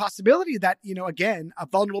the possibility that, again,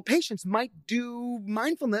 vulnerable patients might do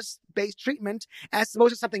mindfulness-based treatment as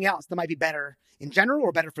opposed to something else that might be better in general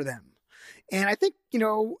or better for them. And I think, we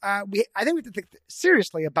have to think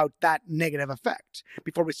seriously about that negative effect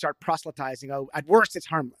before we start proselytizing. Oh, at worst, it's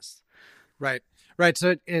harmless. Right.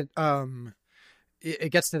 So it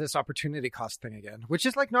gets to this opportunity cost thing again, which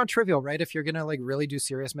is like non-trivial, right? If you're going to like really do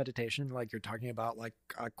serious meditation, like you're talking about like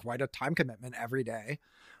quite a time commitment every day.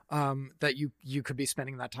 That you could be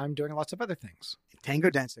spending that time doing lots of other things. Tango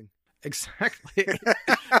dancing. Exactly.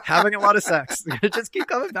 Having a lot of sex. Just keep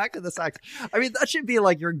coming back to the sex. I mean, that should be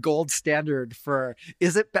like your gold standard for,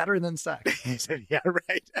 is it better than sex? Yeah,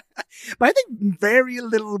 right. But I think very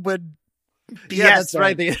little would be. Yeah, that's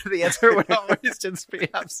right. The answer would always just be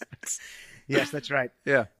have sex. Yes, that's right.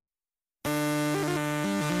 Yeah.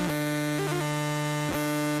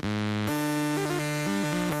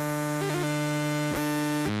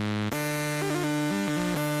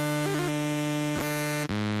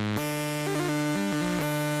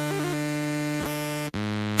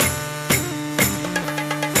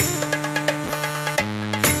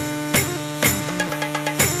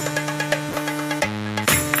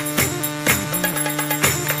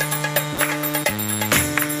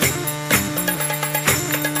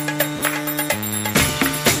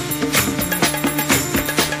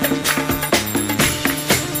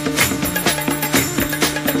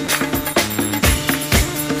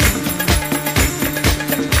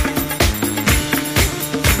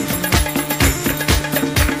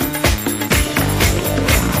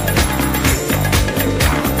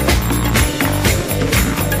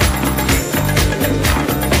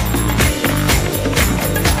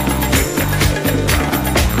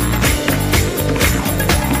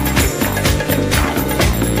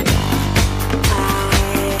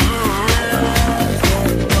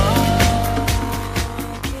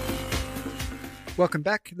 Welcome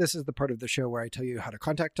back. This is the part of the show where I tell you how to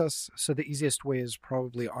contact us. So the easiest way is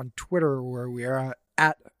probably on Twitter, where we are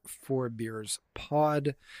at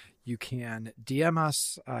 4beerspod. You can DM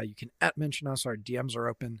us. You can @mention us. Our DMs are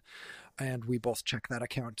open, and we both check that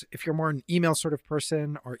account. If you're more an email sort of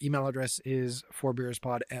person, our email address is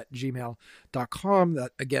 4beerspod@gmail.com.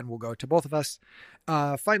 That, again, will go to both of us.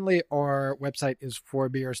 Finally, our website is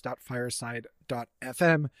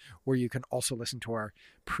 4beers.fireside.fm, where you can also listen to our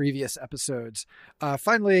previous episodes.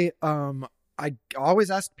 Finally, I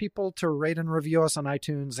always ask people to rate and review us on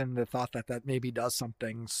iTunes, in the thought that that maybe does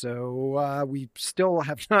something. So we still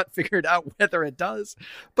have not figured out whether it does,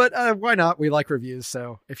 but why not? We like reviews.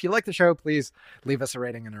 So if you like the show, please leave us a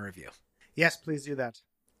rating and a review. Yes, please do that.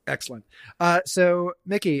 Excellent. So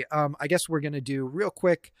Mickey, I guess we're going to do real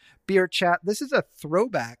quick beer chat. This is a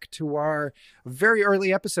throwback to our very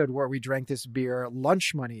early episode where we drank this beer,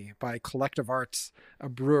 Lunch Money by Collective Arts, a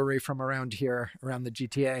brewery from around here, around the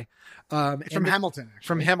GTA. From Hamilton. Actually.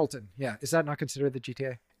 From Hamilton. Yeah. Is that not considered the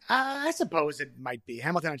GTA? I suppose it might be.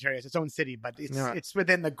 Hamilton, Ontario is its own city, but it's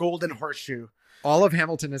within the Golden Horseshoe. All of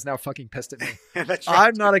Hamilton is now fucking pissed at me. That's right.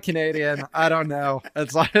 I'm not a Canadian. I don't know.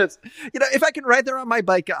 It's if I can ride there on my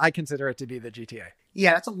bike, I consider it to be the GTA.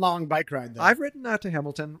 Yeah, that's a long bike ride, though. I've ridden out to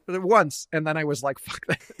Hamilton once, and then I was like, fuck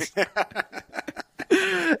this.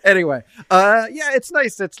 Anyway, it's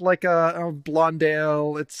nice. It's like a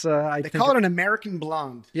Blondale. It's they call it an American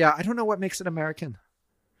blonde. Yeah, I don't know what makes it American.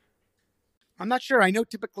 I'm not sure. I know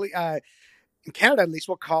typically in Canada, at least,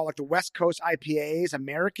 we'll call like the West Coast IPAs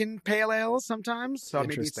American Pale Ales sometimes. So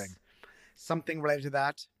interesting. Maybe it's something related to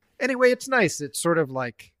that. Anyway, it's nice. It's sort of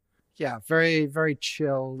like, very, very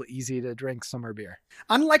chill, easy to drink summer beer.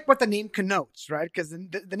 Unlike what the name connotes, right? Because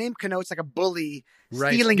the name connotes like a bully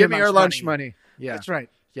stealing Give me your lunch money. Yeah, that's right.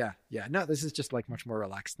 Yeah. No, this is just like much more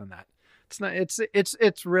relaxed than that. It's not.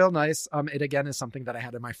 It's real nice. It again is something that I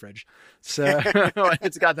had in my fridge, so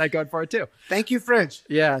it's got that going for it too. Thank you, fridge.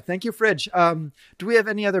 Yeah, thank you, fridge. Do we have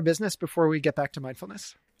any other business before we get back to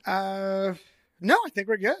mindfulness? No, I think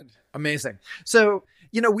we're good. Amazing. So,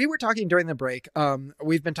 we were talking during the break.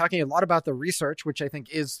 We've been talking a lot about the research, which I think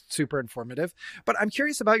is super informative, but I'm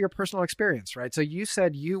curious about your personal experience, right? So you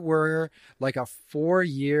said you were like a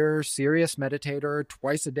 4-year serious meditator,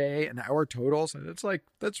 twice a day, an hour total. So it's like,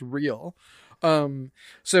 that's real.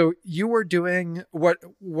 So you were doing what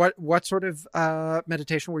sort of,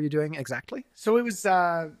 meditation were you doing exactly? So it was,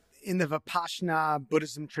 in the Vipassana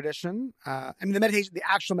Buddhism tradition. The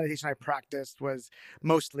actual meditation I practiced was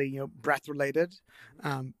mostly, breath related,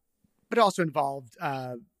 but it also involved,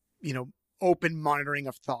 open monitoring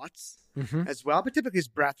of thoughts as well, but typically it's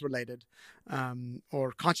breath related,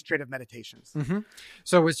 or concentrative meditations. Mm-hmm.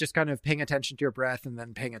 So it was just kind of paying attention to your breath and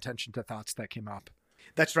then paying attention to thoughts that came up.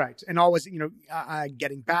 That's right. And always,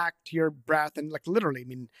 getting back to your breath and like literally,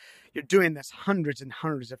 you're doing this hundreds and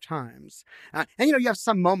hundreds of times. And you have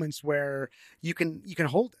some moments where you can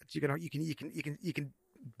hold it. You can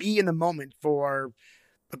be in the moment for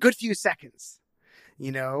a good few seconds,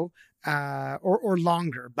 or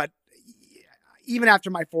longer. But even after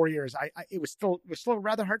my 4 years, it was still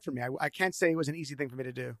rather hard for me. I can't say it was an easy thing for me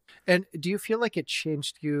to do. And do you feel like it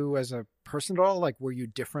changed you as a person at all? Like, were you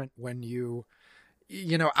different when you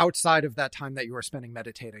outside of that time that you were spending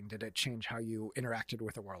meditating? Did it change how you interacted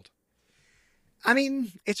with the world?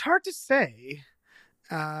 It's hard to say,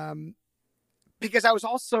 because I was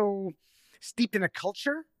also steeped in a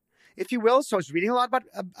culture, if you will. So I was reading a lot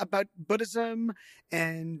about Buddhism,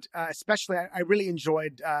 and especially I really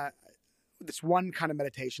enjoyed this one kind of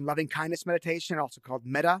meditation, loving kindness meditation, also called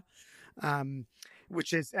metta,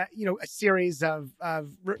 which is, a series of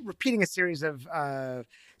repeating a series of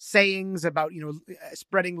sayings about,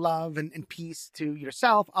 spreading love and peace to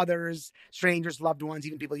yourself, others, strangers, loved ones,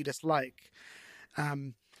 even people you dislike.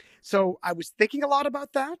 So I was thinking a lot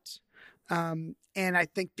about that. And I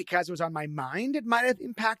think because it was on my mind, it might have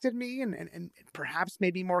impacted me and perhaps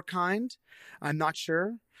made me more kind. I'm not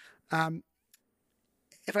sure.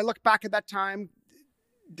 If I look back at that time,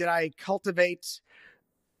 did I cultivate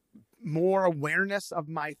more awareness of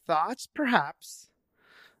my thoughts? Perhaps.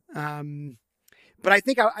 But I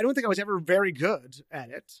don't think I was ever very good at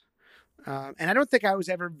it. And I don't think I was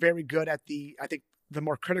ever very good at the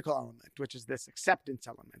more critical element, which is this acceptance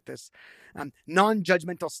element, this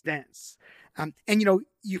non-judgmental stance. And,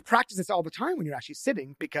 you practice this all the time when you're actually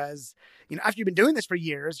sitting because, after you've been doing this for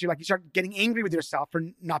years, you start getting angry with yourself for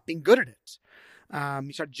not being good at it.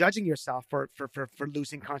 You start judging yourself for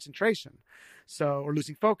losing concentration, or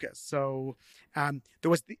losing focus. So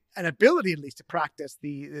there was an ability, at least, to practice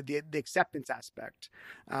the acceptance aspect,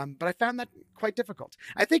 but I found that quite difficult.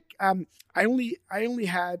 I think I only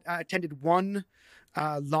had attended one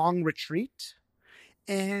long retreat,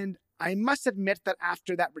 and I must admit that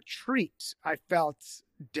after that retreat, I felt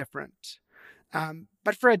different,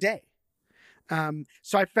 but for a day.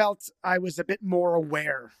 So I felt I was a bit more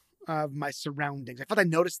aware of my surroundings. I felt I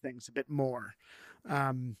noticed things a bit more.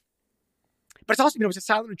 But it's also, it was a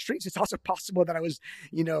silent retreat. So it's also possible that I was,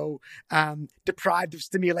 deprived of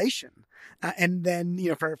stimulation. And then,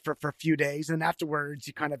 for a few days, and then afterwards,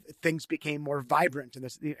 things became more vibrant, and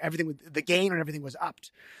everything with the gain and everything was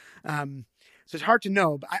upped. So it's hard to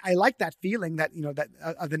know, but I like that feeling that,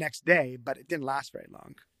 of the next day, but it didn't last very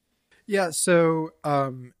long. Yeah. So,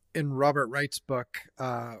 in Robert Wright's book,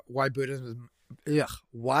 Why Buddhism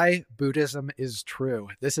is True.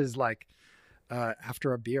 This is like,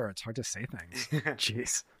 after a beer, it's hard to say things.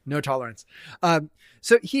 Jeez, no tolerance.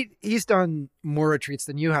 So he's done more retreats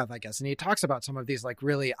than you have, I guess. And he talks about some of these, like,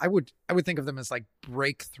 really, I would think of them as like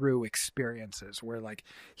breakthrough experiences where like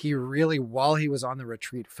he really, while he was on the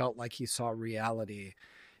retreat, felt like he saw reality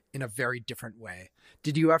in a very different way.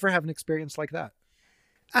 Did you ever have an experience like that?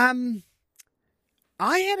 I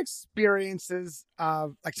had experiences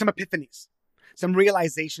of like some epiphanies, some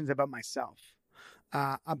realizations about myself,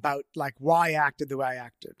 about like why I acted the way I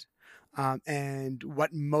acted, and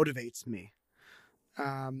what motivates me.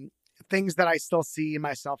 Things that I still see in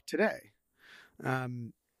myself today.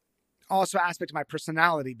 Also, aspects of my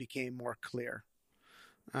personality became more clear.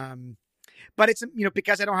 But it's,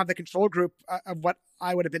 because I don't have the control group of what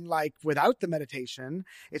I would have been like without the meditation,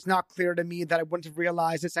 it's not clear to me that I wouldn't have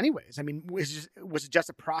realized this anyways. I mean, was it just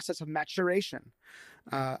a process of maturation?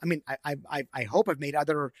 I hope I've made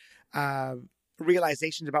other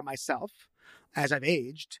realizations about myself as I've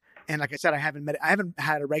aged. And like I said, I haven't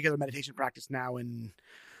had a regular meditation practice now in,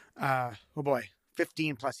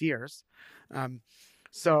 15 plus years.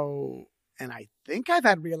 And I think I've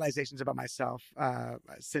had realizations about myself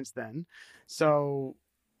since then. So,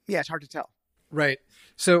 yeah, it's hard to tell. Right.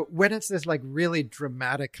 So when it's this like really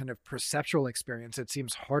dramatic kind of perceptual experience, it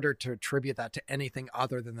seems harder to attribute that to anything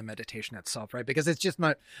other than the meditation itself, right? Because it's just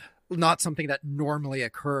not something that normally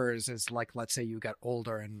occurs as like, let's say you get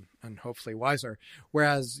older and hopefully wiser.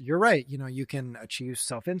 Whereas you're right, you can achieve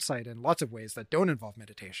self-insight in lots of ways that don't involve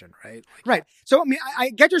meditation, right? Right. So, I mean,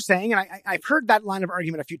 I get what you're saying, and I've heard that line of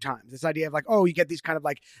argument a few times. This idea of like, oh, you get these kind of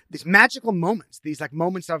like these magical moments, these like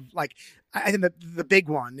moments of like, I think the big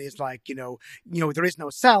one is like, there is no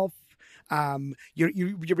self.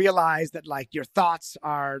 You realize that like your thoughts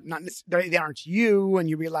are not, they aren't you. And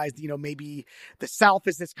you realize, maybe the self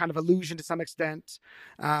is this kind of illusion to some extent.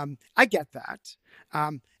 I get that.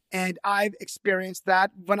 And I've experienced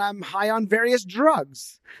that when I'm high on various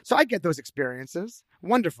drugs. So I get those experiences.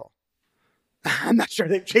 Wonderful. I'm not sure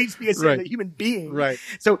they've changed me as a human being. Right.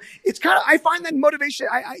 So it's kind of, I find that motivation.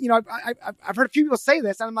 I've heard a few people say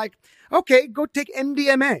this, and I'm like, okay, go take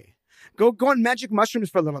MDMA. Go on magic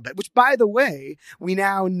mushrooms for a little bit, which, by the way, we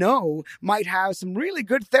now know might have some really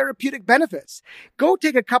good therapeutic benefits. Go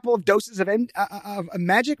take a couple of doses of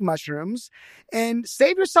magic mushrooms and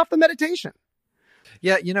save yourself the meditation.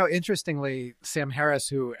 Yeah, interestingly, Sam Harris,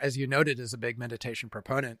 who, as you noted, is a big meditation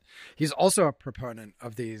proponent, he's also a proponent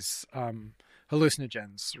of these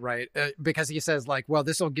hallucinogens, right? Because he says, like, well,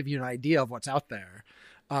 this will give you an idea of what's out there,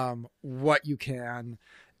 what you can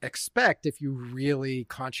expect if you really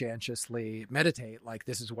conscientiously meditate. Like,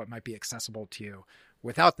 this is what might be accessible to you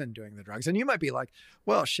without then doing the drugs. And you might be like,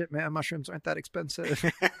 well, shit, man, mushrooms aren't that expensive.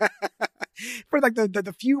 For like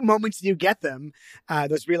the few moments you get them,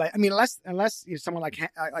 those really, I mean, unless someone like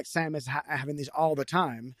Sam is having these all the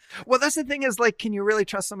time. Well, that's the thing is, like, can you really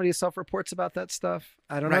trust somebody who self-reports about that stuff?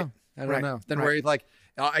 I don't know. I don't know. Then we're like,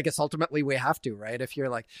 I guess ultimately we have to, right? If you're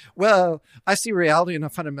like, well, I see reality in a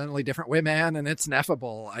fundamentally different way, man, and it's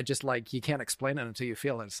ineffable. I just like, you can't explain it until you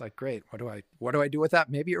feel it. It's like, great. What do I do with that?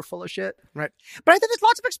 Maybe you're full of shit. Right. But I think there's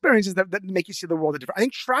lots of experiences that make you see the world different. I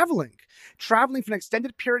think traveling for an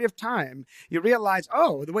extended period of time, you realize,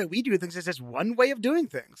 oh, the way we do things is just one way of doing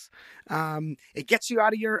things. It gets you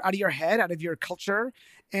out of your head, out of your culture,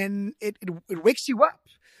 and it wakes you up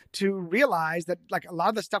to realize that like a lot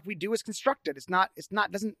of the stuff we do is constructed. It's not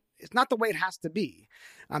the way it has to be.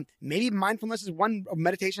 Maybe mindfulness is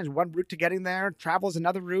meditation is one route to getting there. Travel is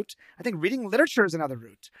another route. I think reading literature is another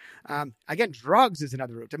route. Again, drugs is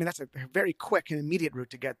another route. I mean, that's a very quick and immediate route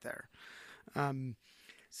to get there.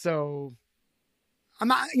 So I'm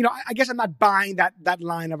not, I guess I'm not buying that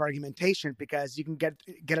line of argumentation, because you can get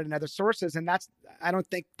it in other sources. And I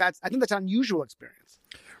think that's an unusual experience.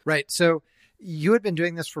 Right. So you had been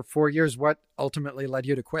doing this for 4 years. What ultimately led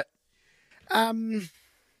you to quit? That's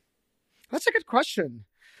a good question.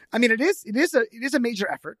 I mean, it is a major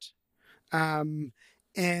effort. And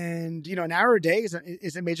an hour a day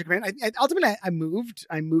is a major commitment. Ultimately, I moved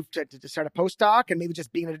to start a postdoc, and maybe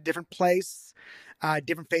just being in a different place,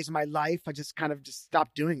 different phase of my life, I just kind of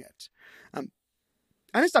stopped doing it. I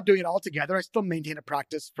didn't stop doing it altogether. I still maintain a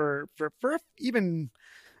practice for even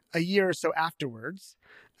a year or so afterwards.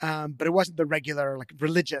 But it wasn't the regular like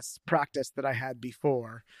religious practice that I had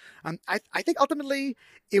before. I think ultimately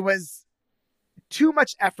it was too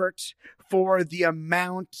much effort for the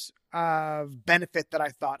amount of benefit that I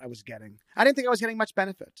thought I was getting. I didn't think I was getting much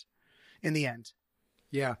benefit in the end.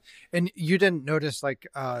 Yeah. And you didn't notice like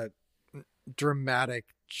a dramatic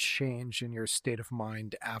change in your state of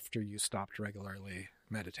mind after you stopped regularly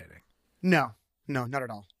meditating? No, not at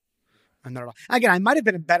all. Not at all. Again, I might have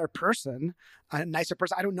been a better person, a nicer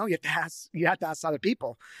person. I don't know. You have to ask other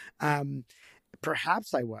people.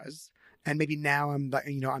 Perhaps I was, and maybe now I'm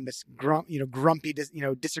this grumpy,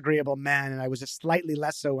 disagreeable man, and I was just slightly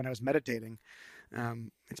less so when I was meditating.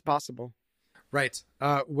 It's possible. Right.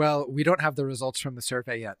 Well, we don't have the results from the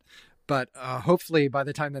survey yet, but hopefully by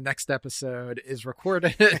the time the next episode is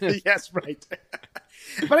recorded. Yes, right.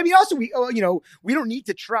 But I mean, also we don't need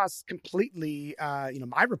to trust completely,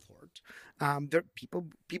 my report. There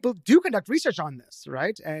people do conduct research on this,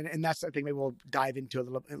 right? And that's, I think, maybe we'll dive into a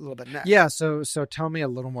little bit next. Yeah. So tell me a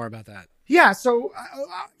little more about that. Yeah. So,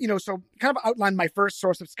 so kind of outline my first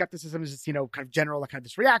source of skepticism is just, kind of general, kind of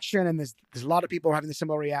this reaction. And there's a lot of people having a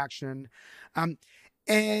similar reaction.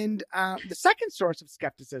 And the second source of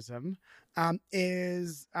skepticism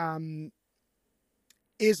is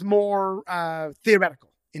more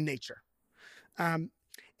theoretical in nature.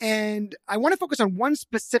 And I want to focus on one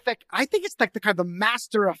specific, I think it's like the kind of the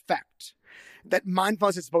master effect that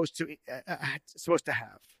mindfulness is supposed to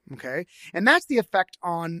have. Okay. And that's the effect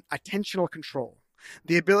on attentional control,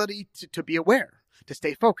 the ability to be aware, to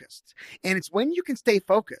stay focused. And it's when you can stay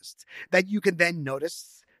focused that you can then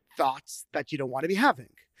notice thoughts that you don't want to be having.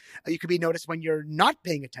 You can be noticed when you're not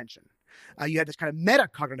paying attention. You have this kind of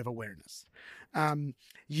metacognitive awareness. And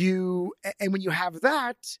when you have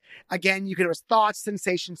that, again, you can notice thoughts,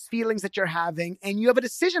 sensations, feelings that you're having, and you have a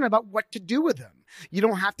decision about what to do with them. You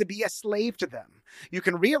don't have to be a slave to them. You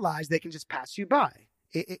can realize they can just pass you by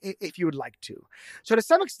if you would like to. So to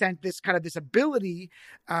some extent, this ability,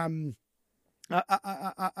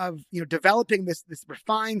 of developing this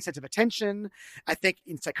refined sense of attention. I think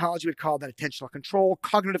in psychology we'd call that attentional control,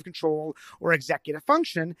 cognitive control, or executive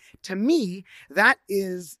function. To me, that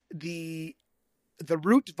is the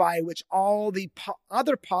route via which all the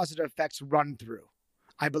other positive effects run through,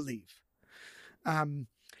 I believe.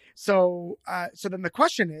 So then the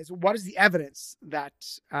question is, what is the evidence that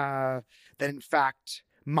in fact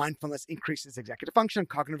mindfulness increases executive function,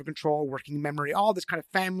 cognitive control, working memory, all this kind of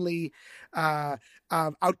family of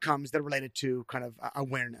outcomes that are related to kind of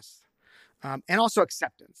awareness and also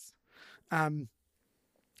acceptance.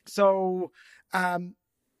 So the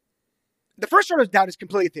first sort of doubt is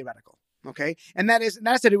completely theoretical. Okay. And that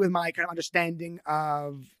has to do with my kind of understanding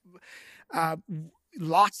of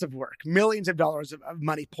lots of work, millions of dollars of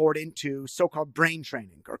money poured into so-called brain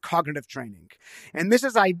training or cognitive training. And this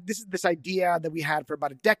is this idea that we had for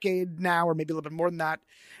about a decade now, or maybe a little bit more than that,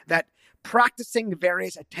 that practicing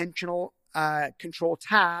various attentional control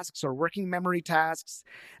tasks or working memory tasks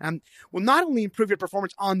will not only improve your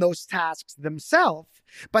performance on those tasks themselves,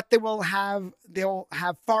 but they'll have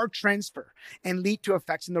far transfer and lead to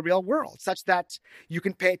effects in the real world, such that you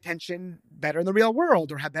can pay attention better in the real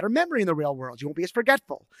world or have better memory in the real world. You won't be as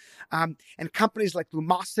forgetful. And companies like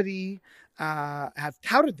Lumosity have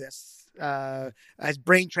touted this as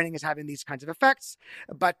brain training as having these kinds of effects.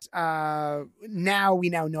 But now we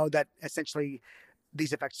know that essentially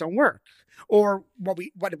these effects don't work. Or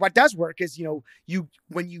what does work is,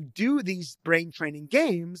 when you do these brain training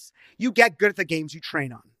games, you get good at the games you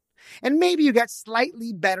train on. And maybe you get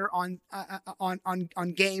slightly better on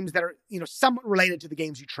games that are, somewhat related to the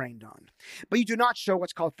games you trained on. But you do not show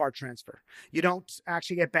what's called far transfer. You don't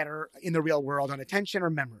actually get better in the real world on attention or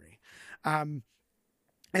memory. And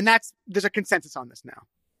there's a consensus on this now.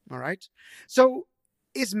 All right. So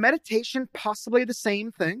is meditation possibly the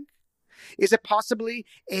same thing? Is it possibly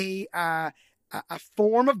a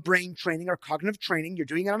form of brain training or cognitive training? You're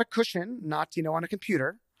doing it on a cushion, not on a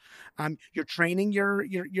computer. You're training your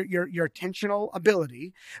attentional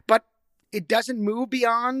ability, but it doesn't move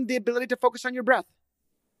beyond the ability to focus on your breath,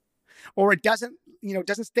 or it doesn't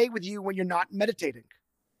stay with you when you're not meditating.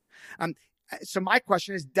 So my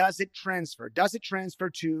question is, does it transfer? Does it transfer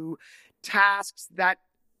to tasks that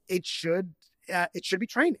it should be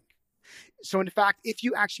training? So in fact, if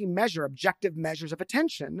you actually measure objective measures of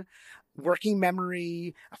attention, working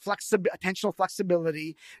memory, attentional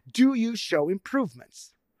flexibility, do you show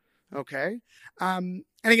improvements? Okay. And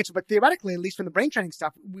again, but theoretically, at least from the brain training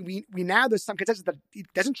stuff, we now there's some consensus that it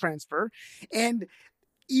doesn't transfer. And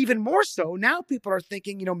even more so, now people are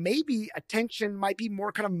thinking, maybe attention might be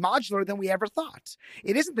more kind of modular than we ever thought.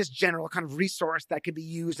 It isn't this general kind of resource that could be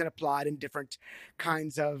used and applied in different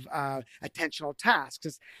kinds of attentional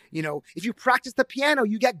tasks. If you practice the piano,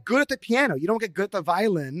 you get good at the piano. You don't get good at the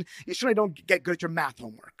violin. You certainly don't get good at your math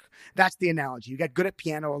homework. That's the analogy. You get good at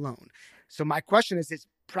piano alone. So my question is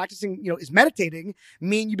practicing, is meditating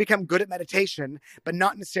mean you become good at meditation, but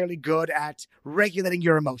not necessarily good at regulating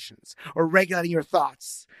your emotions or regulating your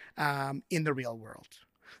thoughts in the real world?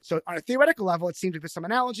 So on a theoretical level, it seems like there's some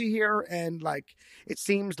analogy here, and it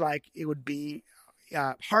seems like it would be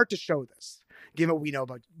hard to show this, given what we know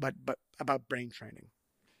about brain training.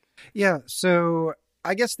 Yeah. So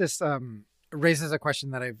I guess this raises a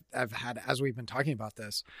question that I've had as we've been talking about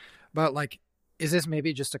this, but is this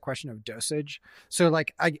maybe just a question of dosage? So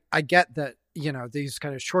I get that these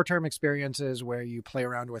kind of short-term experiences where you play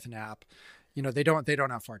around with an app, they don't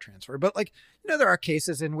have far transfer. But like, there are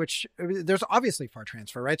cases in which there's obviously far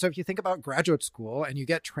transfer, right? So if you think about graduate school and you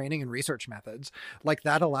get training in research methods, like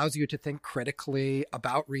that allows you to think critically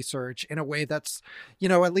about research in a way that's,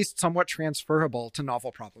 at least somewhat transferable to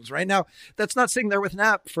novel problems. Right now, that's not sitting there with an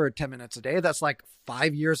app for 10 minutes a day. That's like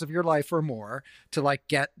 5 years of your life or more to like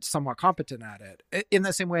get somewhat competent at it. In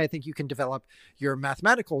the same way, I think you can develop your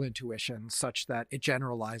mathematical intuition such that it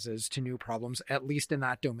generalizes to new problems, at least in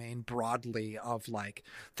that domain broadly of like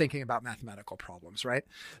thinking about mathematical problems, right?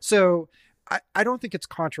 So I don't think it's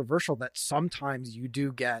controversial that sometimes you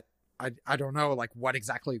do get, I don't know like what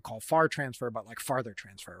exactly you call far transfer, but like farther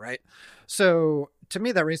transfer, right? So to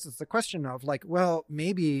me, that raises the question of like, well,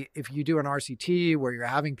 maybe if you do an RCT where you're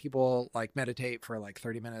having people like meditate for like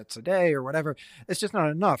 30 minutes a day or whatever, it's just not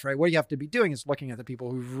enough, right? What you have to be doing is looking at the people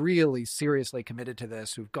who've really seriously committed to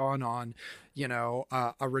this, who've gone on,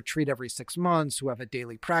 a retreat every 6 months, who have a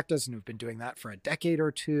daily practice and who've been doing that for a decade or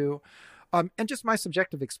two. And just my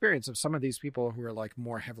subjective experience of some of these people who are like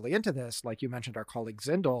more heavily into this, like you mentioned, our colleague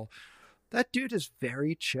Zindel, that dude is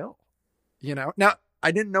very chill, Now,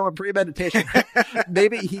 I didn't know him pre-meditation.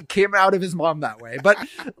 Maybe he came out of his mom that way, but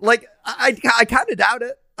like, I kind of doubt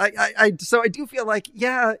it. So I do feel like,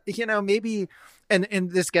 yeah, maybe,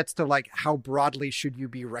 and this gets to like, how broadly should you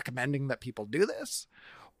be recommending that people do this?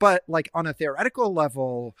 But like on a theoretical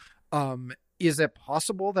level, is it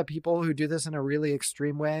possible that people who do this in a really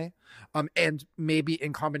extreme way, and maybe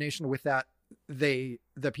in combination with that, the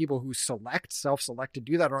people who self-select to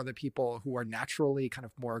do that are the people who are naturally kind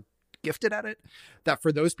of more gifted at it, that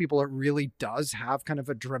for those people, it really does have kind of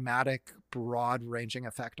a dramatic, broad ranging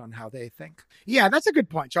effect on how they think? Yeah, that's a good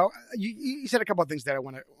point. So you said a couple of things that I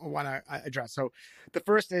want to address. So the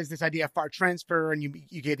first is this idea of far transfer, and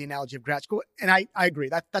you gave the analogy of grad school. And I agree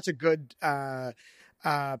that's a good,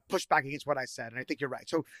 pushback against what I said. And I think you're right.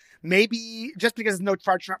 So maybe just because there's no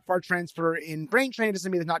far transfer in brain training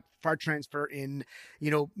doesn't mean there's not far transfer in,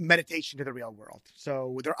 meditation to the real world.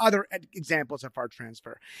 So there are other examples of far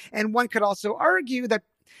transfer. And one could also argue that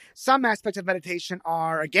some aspects of meditation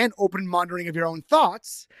are, again, open monitoring of your own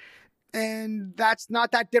thoughts. And that's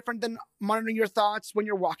not that different than monitoring your thoughts when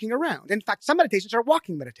you're walking around. In fact, some meditations are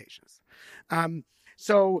walking meditations.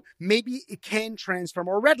 So maybe it can transfer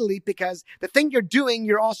more readily because the thing you're doing,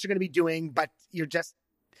 you're also going to be doing, but you're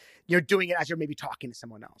doing it as you're maybe talking to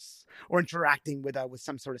someone else or interacting with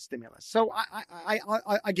some sort of stimulus. So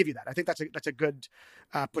I give you that. I think that's a good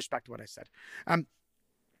pushback to what I said. And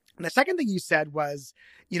the second thing you said was,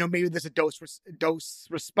 maybe there's a dose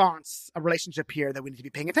response, a relationship here that we need to be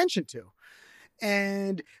paying attention to.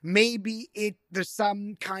 And maybe there's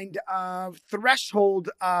some kind of threshold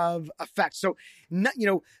of effect. So,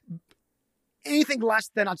 anything less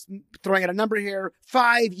than, I'm throwing out a number here,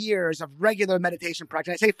 5 years of regular meditation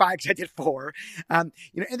practice. I say 5 because I did 4.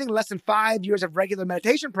 Anything less than 5 years of regular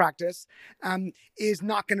meditation practice is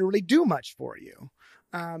not going to really do much for you.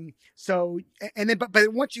 But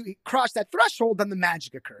once you cross that threshold, then the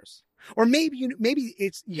magic occurs. Or maybe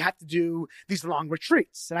you have to do these long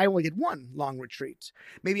retreats. And I only did one long retreat.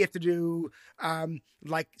 Maybe you have to do,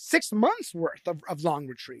 6 months worth of long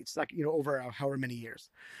retreats, over however many years,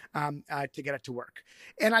 to get it to work.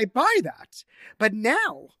 And I buy that. But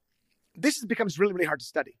now this becomes really, really hard to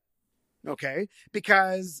study. Okay.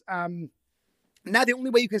 Because, now the only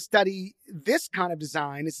way you can study this kind of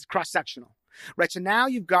design is cross-sectional. Right. So now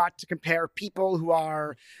you've got to compare people who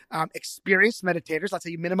are experienced meditators, let's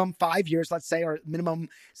say minimum 5 years, let's say, or minimum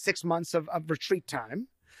 6 months of retreat time.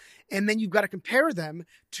 And then you've got to compare them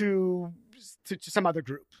to some other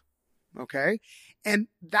group. OK, and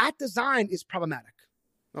that design is problematic.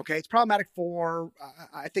 OK, it's problematic for,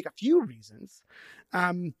 I think, a few reasons.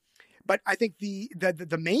 But I think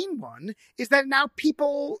the main one is that now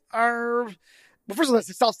people are. Well, first of all, it's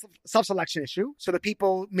a self-selection issue. So the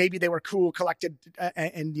people, maybe they were cool, collected,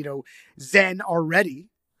 and Zen already.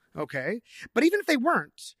 Okay. But even if they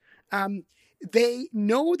weren't, they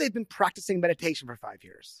know they've been practicing meditation for 5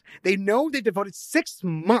 years. They know they've devoted 6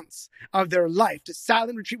 months of their life to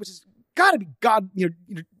silent retreat, which has got to be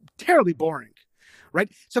terribly boring. Right.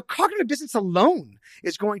 So cognitive dissonance alone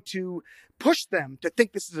is going to push them to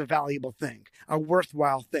think this is a valuable thing, a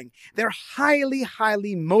worthwhile thing. They're highly,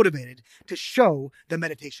 highly motivated to show the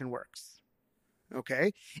meditation works.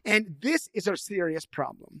 Okay. And this is a serious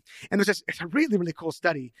problem. And it's a really, really cool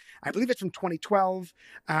study. I believe it's from 2012.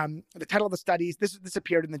 The title of the study, this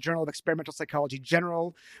appeared in the Journal of Experimental Psychology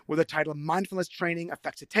General with the title Mindfulness Training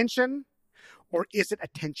Affects Attention, or Is It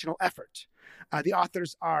Attentional Effort? The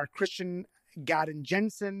authors are Christian Gaden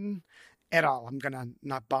Jensen et al. I'm going to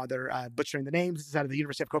not bother butchering the names. This is out of the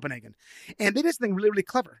University of Copenhagen. And they did something really, really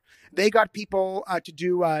clever. They got people to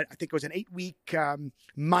do, I think it was an 8-week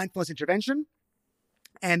mindfulness intervention.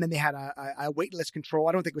 And then they had a waitlist control.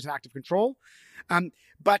 I don't think it was an active control.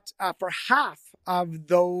 But for half of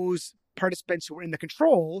those participants who were in the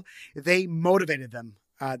control, they motivated them.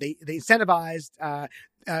 They incentivized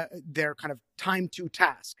their kind of time to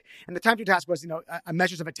task, and the time to task was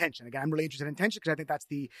measures of attention. Again, I'm really interested in attention because I think that's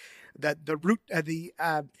the root the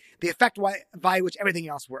effect by which everything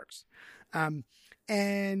else works.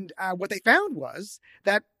 And what they found was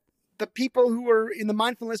that the people who were in the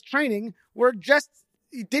mindfulness training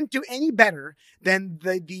didn't do any better than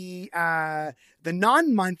the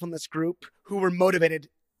non-mindfulness group who were motivated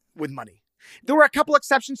with money. There were a couple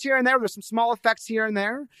exceptions here and there. There's some small effects here and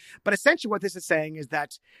there. But essentially what this is saying is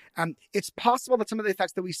that it's possible that some of the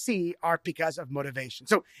effects that we see are because of motivation.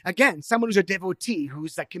 So again, someone who's a devotee,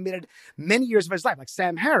 who's committed many years of his life, like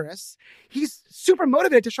Sam Harris, he's super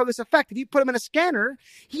motivated to show this effect. If you put him in a scanner,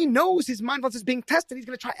 he knows his mindfulness is being tested. He's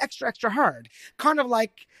going to try extra, extra hard. Kind of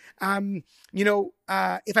like,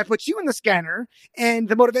 if I put you in the scanner and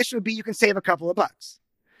the motivation would be you can save a couple of bucks.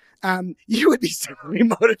 You would be certainly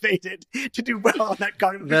motivated to do well on that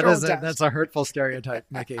cognitive control test. That's a hurtful stereotype,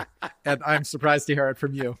 Mickey. And I'm surprised to hear it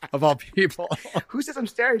from you, of all people. Who says I'm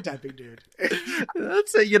stereotyping, dude?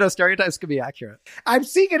 That's stereotypes can be accurate. I'm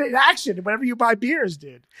seeing it in action whenever you buy beers,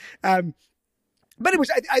 dude. But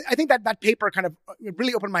anyways, I think that paper kind of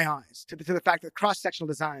really opened my eyes to the fact that cross-sectional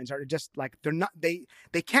designs are just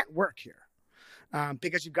they can't work here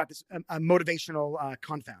because you've got this motivational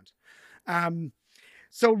confound.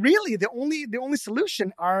 So really, the only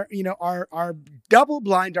solution are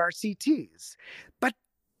double-blind RCTs. But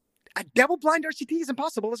a double-blind RCT is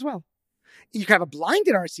impossible as well. You can have a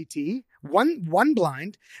blinded RCT, one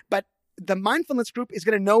blind, but the mindfulness group is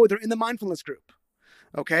going to know they're in the mindfulness group.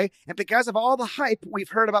 Okay? And because of all the hype we've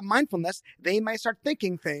heard about mindfulness, they might start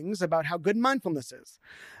thinking things about how good mindfulness is.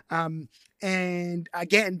 And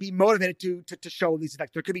again, be motivated to show these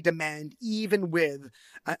effects. There could be demand even with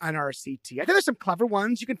an RCT. I think there's some clever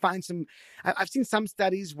ones. You can find some. I've seen some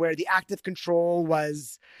studies where the active control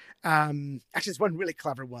was, actually, there's one really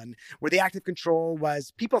clever one where the active control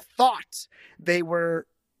was people thought they were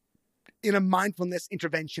in a mindfulness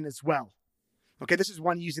intervention as well. Okay, this is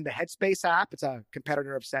one using the Headspace app. It's a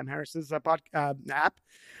competitor of Sam Harris's app,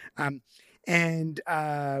 and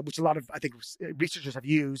which a lot of, I think, researchers have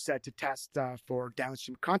used to test for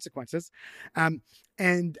downstream consequences. So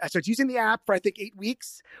it's using the app for, I think, 8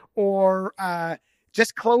 weeks, or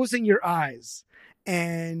just closing your eyes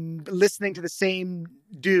and listening to the same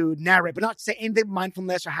dude narrate, but not saying anything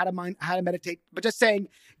mindfulness or how to meditate, but just saying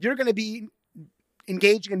you're going to be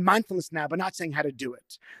engaging in mindfulness now, but not saying how to do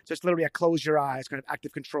it. So it's literally a close your eyes kind of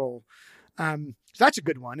active control. So that's a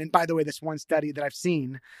good one. And by the way, this one study that I've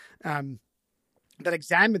seen that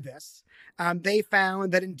examined this, they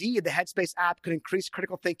found that indeed the Headspace app could increase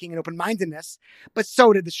critical thinking and open-mindedness, but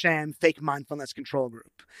so did the sham fake mindfulness control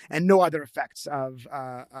group, and no other effects of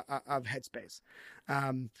Headspace.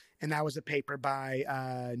 And that was a paper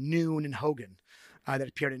by Noon and Hogan that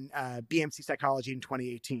appeared in BMC Psychology in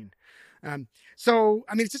 2018. So,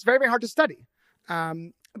 I mean, it's just very, very hard to study.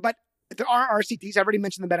 But there are RCTs. I've already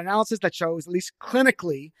mentioned the meta-analysis that shows, at least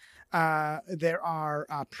clinically, there are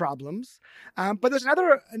problems. But there's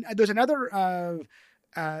another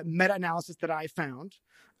meta-analysis that I found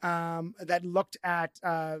that looked at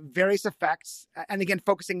various effects, and again,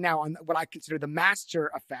 focusing now on what I consider the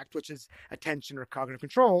master effect, which is attention or cognitive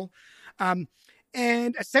control.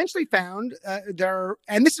 And essentially found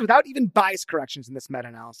and this is without even bias corrections in this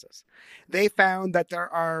meta-analysis, they found that there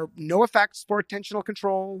are no effects for attentional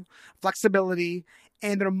control, flexibility,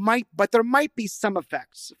 and there might be some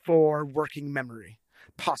effects for working memory,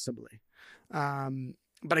 possibly.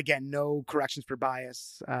 But again, no corrections for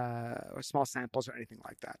bias or small samples or anything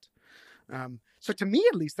like that. So to me,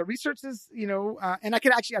 at least, the research is, and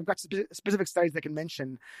I've got specific studies that I can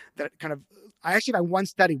mention that kind of, I actually have one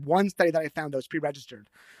study that I found that was pre-registered,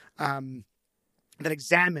 that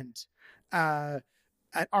examined an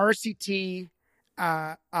RCT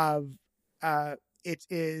it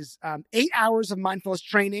is 8 hours of mindfulness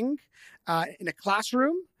training in a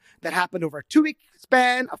classroom that happened over a 2-week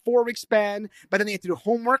span, a 4-week span, but then they had to do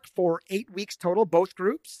homework for 8 weeks total, both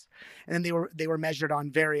groups. And then they were measured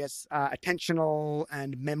on various attentional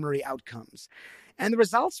and memory outcomes. And the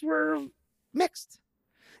results were mixed.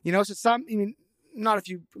 So not if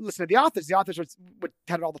you listen to the authors would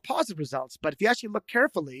tell all the positive results, but if you actually look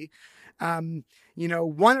carefully, one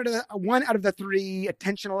out of the 3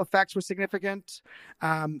 attentional effects were significant.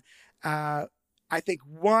 I think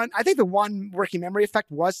the one working memory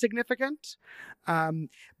effect was significant.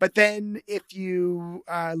 But then if you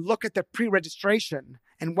look at the pre-registration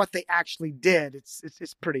and what they actually did,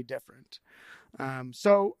 it's pretty different.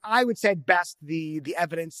 So I would say at best the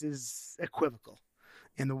evidence is equivocal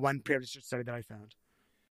in the one pre-registered study that I found.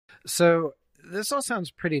 So this all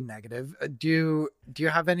sounds pretty negative. Do you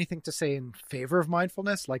have anything to say in favor of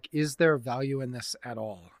mindfulness? Like, is there value in this at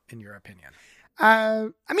all, in your opinion? I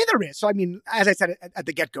mean, there is. So, I mean, as I said at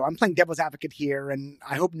the get-go, I'm playing devil's advocate here, and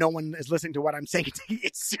I hope no one is listening to what I'm saying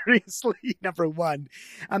it seriously, number one.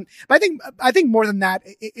 But I think more than that,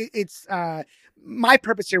 it's my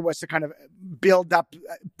purpose here was to kind of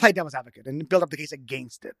play devil's advocate and build up the case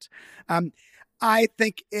against it. I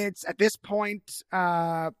think it's, at this point,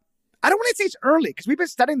 I don't want to say it's early, because we've been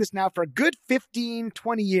studying this now for a good 15,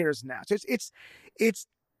 20 years now. So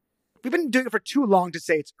we've been doing it for too long to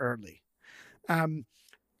say it's early.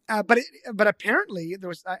 But apparently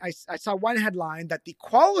I saw one headline that the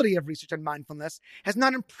quality of research on mindfulness has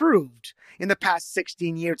not improved in the past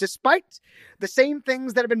 16 years, despite the same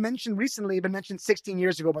things that have been mentioned recently have been mentioned 16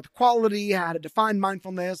 years ago about the quality, how to define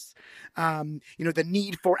mindfulness, the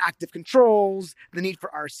need for active controls, the need for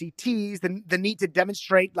RCTs, the need to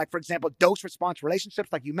demonstrate, like, for example, dose response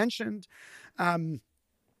relationships, like you mentioned. And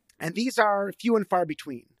these are few and far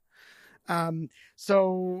between.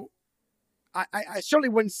 So I certainly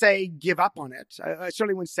wouldn't say give up on it. I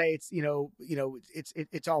certainly wouldn't say it's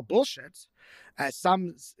it's all bullshit, as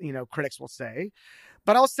some critics will say.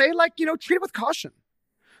 But I'll say, treat it with caution.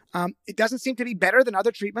 It doesn't seem to be better than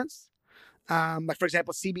other treatments, like, for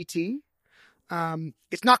example, CBT.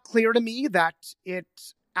 It's not clear to me that it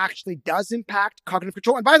actually does impact cognitive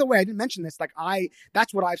control. And by the way, I didn't mention this.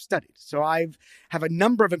 That's what I've studied. So I have a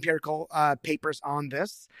number of empirical papers on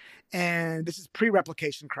this, and this is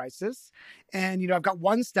pre-replication crisis. And I've got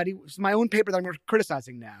one study, which is my own paper that I'm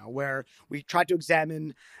criticizing now, where we tried to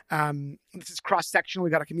examine. This is cross-sectional. We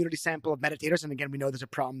got a community sample of meditators, and again, we know there's a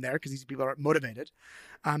problem there because these people are motivated,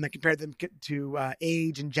 and compared them to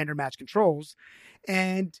age and gender match controls,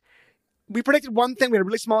 and we predicted one thing. We had a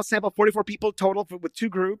really small sample, 44 people total with two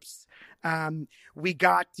groups. We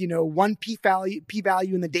got, one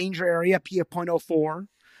p-value in the danger area, p of 0.04.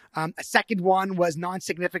 A second one was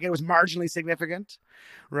non-significant. It was marginally significant,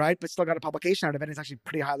 right? But still got a publication out of it. It's actually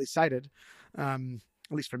pretty highly cited, at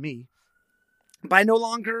least for me. But I no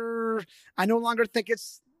longer think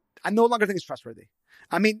it's trustworthy.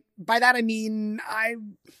 I mean, by that I mean I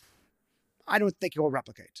don't think it will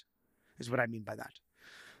replicate, is what I mean by that.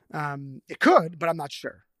 It could, but I'm not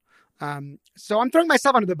sure. So I'm throwing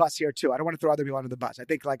myself under the bus here too. I don't want to throw other people under the bus. I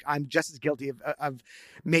think I'm just as guilty of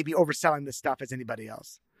maybe overselling this stuff as anybody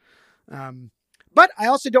else. But I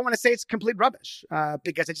also don't want to say it's complete rubbish,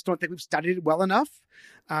 because I just don't think we've studied it well enough.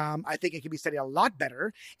 I think it can be studied a lot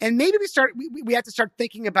better. And maybe we have to start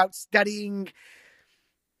thinking about studying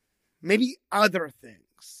maybe other things.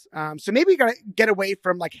 So maybe we got to get away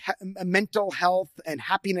from mental health and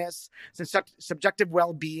happiness and subjective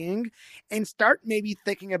well-being, and start maybe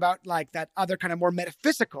thinking about that other kind of more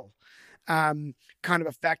metaphysical kind of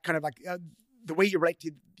effect, kind of the way you relate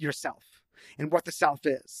to yourself and what the self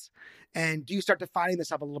is. And do you start defining the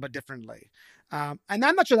self a little bit differently? And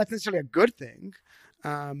I'm not sure that's necessarily a good thing,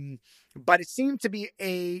 but it seems to be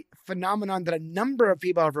a phenomenon that a number of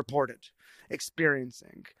people have reported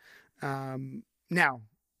experiencing. Now,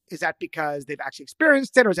 is that because they've actually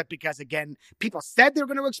experienced it, or is that because, again, people said they were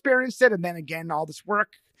going to experience it, and then again, all this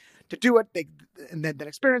work to do it, and then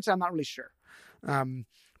experience it? I'm not really sure.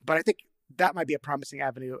 But I think that might be a promising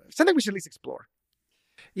avenue, something we should at least explore.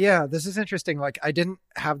 Yeah, this is interesting. I didn't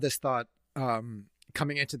have this thought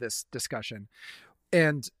coming into this discussion.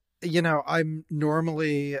 And, I'm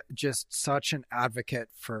normally just such an advocate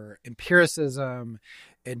for empiricism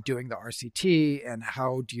and doing the RCT, and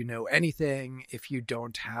how do you know anything if you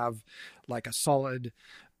don't have a solid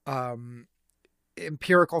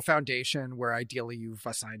empirical foundation where ideally you've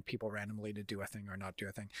assigned people randomly to do a thing or not do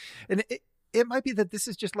a thing. And it might be that this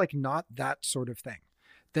is just not that sort of thing,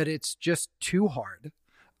 that it's just too hard.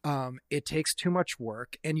 It takes too much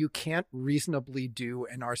work, and you can't reasonably do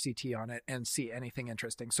an RCT on it and see anything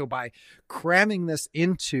interesting. So by cramming this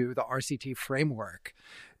into the RCT framework,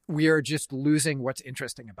 we are just losing what's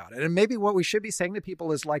interesting about it. And maybe what we should be saying to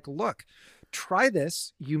people is look, try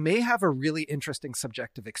this. You may have a really interesting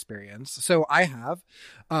subjective experience. So I have,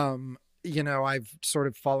 I've sort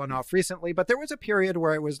of fallen off recently, but there was a period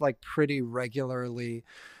where I was pretty regularly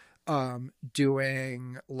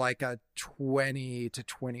doing like a 20 to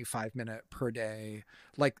 25 minute per day,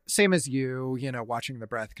 like same as you, watching the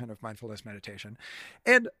breath kind of mindfulness meditation.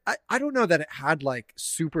 And I don't know that it had like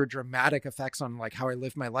super dramatic effects on like how I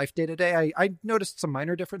live my life day to day. I noticed some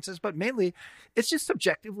minor differences, but mainly it's just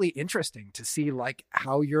subjectively interesting to see like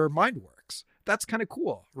how your mind works. That's kind of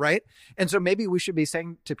cool, right? And so maybe we should be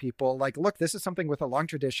saying to people like, look, this is something with a long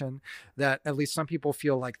tradition that at least some people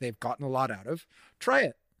feel like they've gotten a lot out of. Try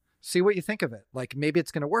it. See what you think of it. Like maybe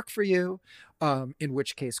it's going to work for you, in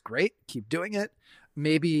which case, great, keep doing it.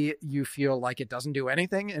 Maybe you feel like it doesn't do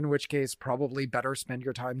anything, in which case probably better spend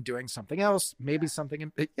your time doing something else. Maybe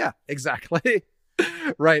something, yeah, exactly.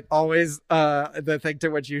 Right. Always the thing to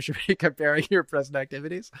which you should be comparing your present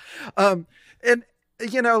activities. And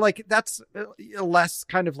like that's less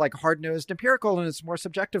kind of like hard-nosed empirical and it's more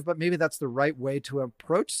subjective, but maybe that's the right way to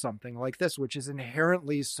approach something like this, which is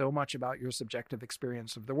inherently so much about your subjective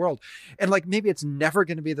experience of the world. And like, maybe it's never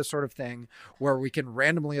going to be the sort of thing where we can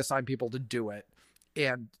randomly assign people to do it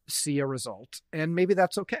and see a result. And maybe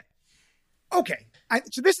that's okay. Okay.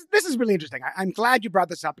 So this is really interesting. I'm glad you brought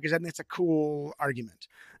this up because I think it's a cool argument.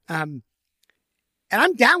 And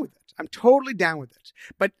I'm down with it. I'm totally down with it.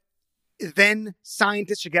 But then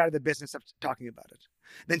scientists should get out of the business of talking about it.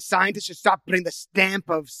 Then scientists should stop putting the stamp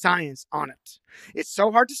of science on it. It's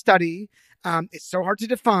so hard to study. It's so hard to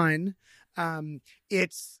define.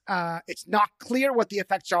 It's not clear what the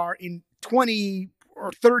effects are in 20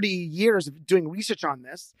 or 30 years of doing research on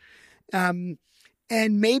this. And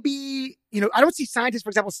maybe, I don't see scientists, for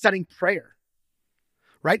example, studying prayer,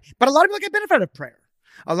 right? But a lot of people get benefit out of prayer.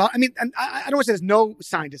 I don't want to say there's no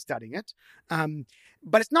scientists studying it,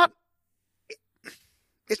 but it's not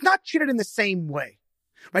treated in the same way,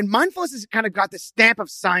 right? Mindfulness has kind of got the stamp of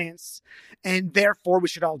science and therefore we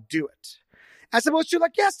should all do it. As opposed to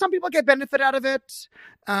like, yes, some people get benefit out of it.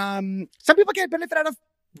 Some people get benefit out of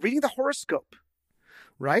reading the horoscope,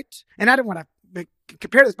 right? And I don't want to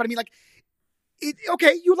compare this, but I mean like,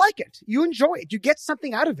 okay, you like it. You enjoy it. You get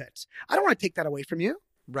something out of it. I don't want to take that away from you.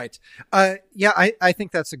 Right. Yeah, I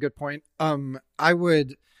think that's a good point. I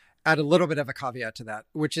would add a little bit of a caveat to that,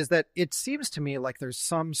 which is that it seems to me like there's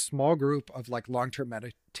some small group of like long-term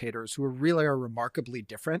meditators who really are remarkably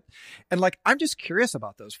different. And like, I'm just curious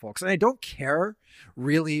about those folks. And I don't care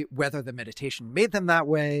really whether the meditation made them that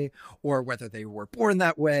way or whether they were born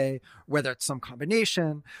that way, whether it's some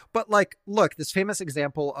combination. But like, look, this famous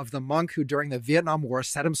example of the monk who during the Vietnam War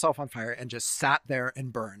set himself on fire and just sat there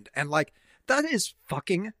and burned. And like, that is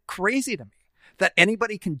fucking crazy to me that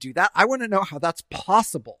anybody can do that. I want to know how that's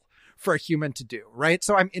possible for a human to do, right?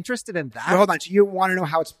 So I'm interested in that. Well, hold on. So you want to know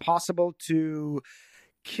how it's possible to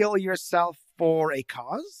kill yourself for a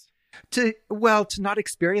cause? To not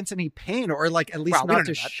experience any pain or like at least not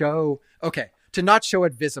to show, to not show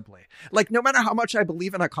it visibly. Like no matter how much I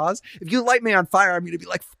believe in a cause, if you light me on fire, I'm going to be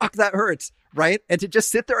like, fuck, that hurts. Right. And to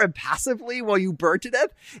just sit there impassively while you burn to death,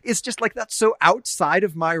 it's just like, that's so outside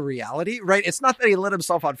of my reality. Right. It's not that he lit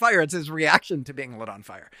himself on fire. It's his reaction to being lit on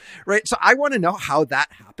fire. Right. So I want to know how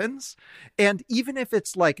that happens. And even if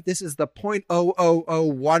it's like, this is the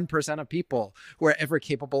 0.0001% of people who are ever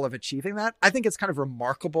capable of achieving that, I think it's kind of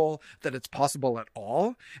remarkable that it's possible at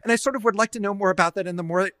all. And I sort of would like to know more about that in the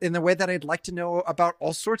way that I'd like to know about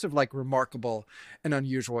all sorts of like remarkable and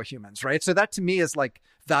unusual humans. Right. So that to me is like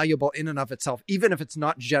valuable in and of itself, even if it's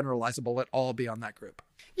not generalizable at all beyond that group.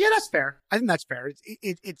 Yeah, that's fair. I think that's fair.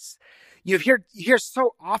 It's you hear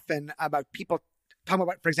so often about people talking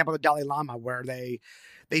about, for example, the Dalai Lama, where they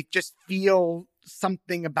just feel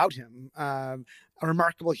something about him, a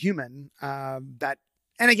remarkable human that.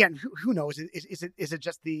 And again, who knows? Is it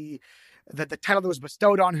just the title that was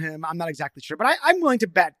bestowed on him? I'm not exactly sure, but I'm willing to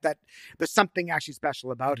bet that there's something actually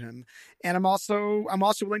special about him. And I'm also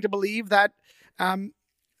willing to believe that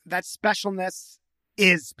that specialness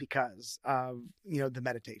is because of the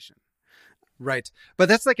meditation. Right. But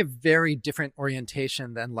that's like a very different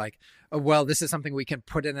orientation than like, well, this is something we can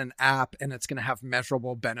put in an app and it's going to have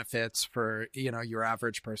measurable benefits for, your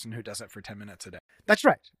average person who does it for 10 minutes a day. That's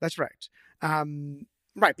right.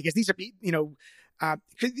 Right. Because these are,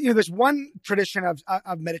 there's one tradition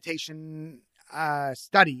of meditation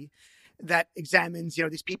study that examines,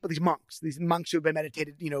 these monks who have been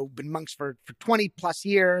meditated, been monks for 20 plus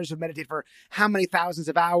years, have meditated for how many thousands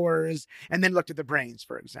of hours, and then looked at the brains,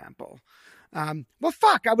 for example. Well,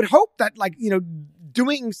 fuck, I would hope that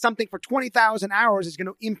doing something for 20,000 hours is going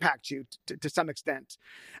to impact you to some extent.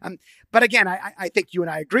 But again, I think you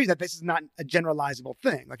and I agree that this is not a generalizable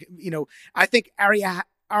thing. Like, I think Arianna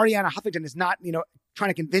Huffington is not, trying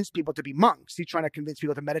to convince people to be monks. He's trying to convince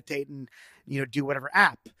people to meditate and, do whatever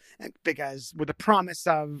app, because with the promise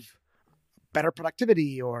of better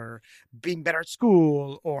productivity or being better at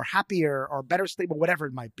school or happier or better sleep or whatever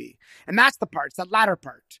it might be. And that's the part, it's the latter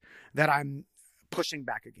part that I'm pushing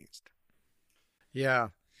back against. Yeah.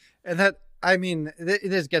 And that, I mean,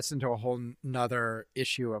 this gets into a whole nother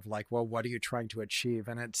issue of like, well, what are you trying to achieve?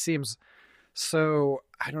 And it seems so,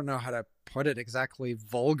 I don't know how to put it exactly,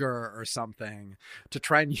 vulgar or something, to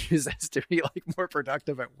try and use this to be like more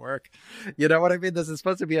productive at work. You know what I mean? This is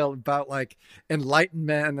supposed to be about like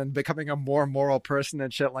enlightenment and becoming a more moral person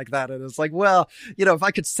and shit like that. And it's like, well, you know, if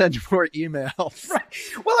I could send more emails. Right.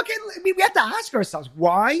 Well, okay, I mean, we have to ask ourselves,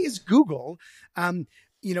 why is Google,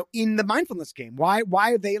 you know, in the mindfulness game? Why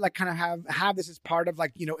are they like kind of have this as part of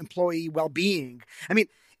like, you know, employee well-being? I mean,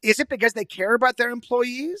 is it because they care about their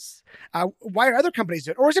employees? Why are other companies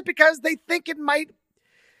doing it? Or is it because they think it might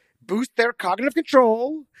boost their cognitive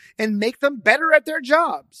control and make them better at their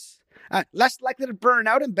jobs? Less likely to burn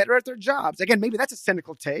out and better at their jobs. Again, maybe that's a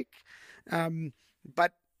cynical take.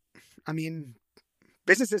 But, I mean,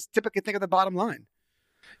 businesses typically think of the bottom line.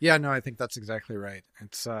 Yeah, no, I think that's exactly right.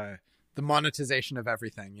 It's the monetization of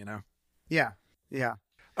everything, you know? Yeah, yeah.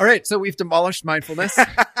 All right, so we've demolished mindfulness.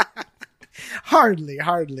 Hardly.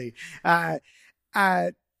 I mean,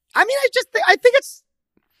 I think it's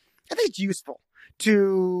useful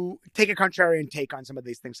to take a contrarian take on some of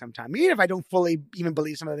these things sometime. Even if I don't fully even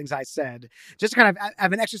believe some of the things I said, just to kind of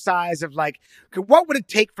have an exercise of like, what would it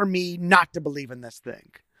take for me not to believe in this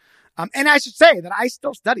thing? And I should say that I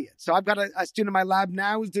still study it. So I've got a student in my lab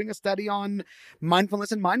now who's doing a study on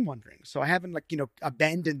mindfulness and mind wandering. So I haven't like, you know,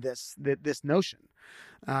 abandoned this notion.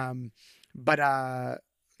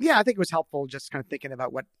 Yeah, I think it was helpful just kind of thinking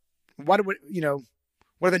about what are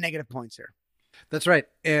the negative points here? That's right.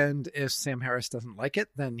 And if Sam Harris doesn't like it,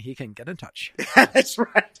 then he can get in touch. That's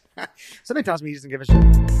right. Something tells me he doesn't give a shit.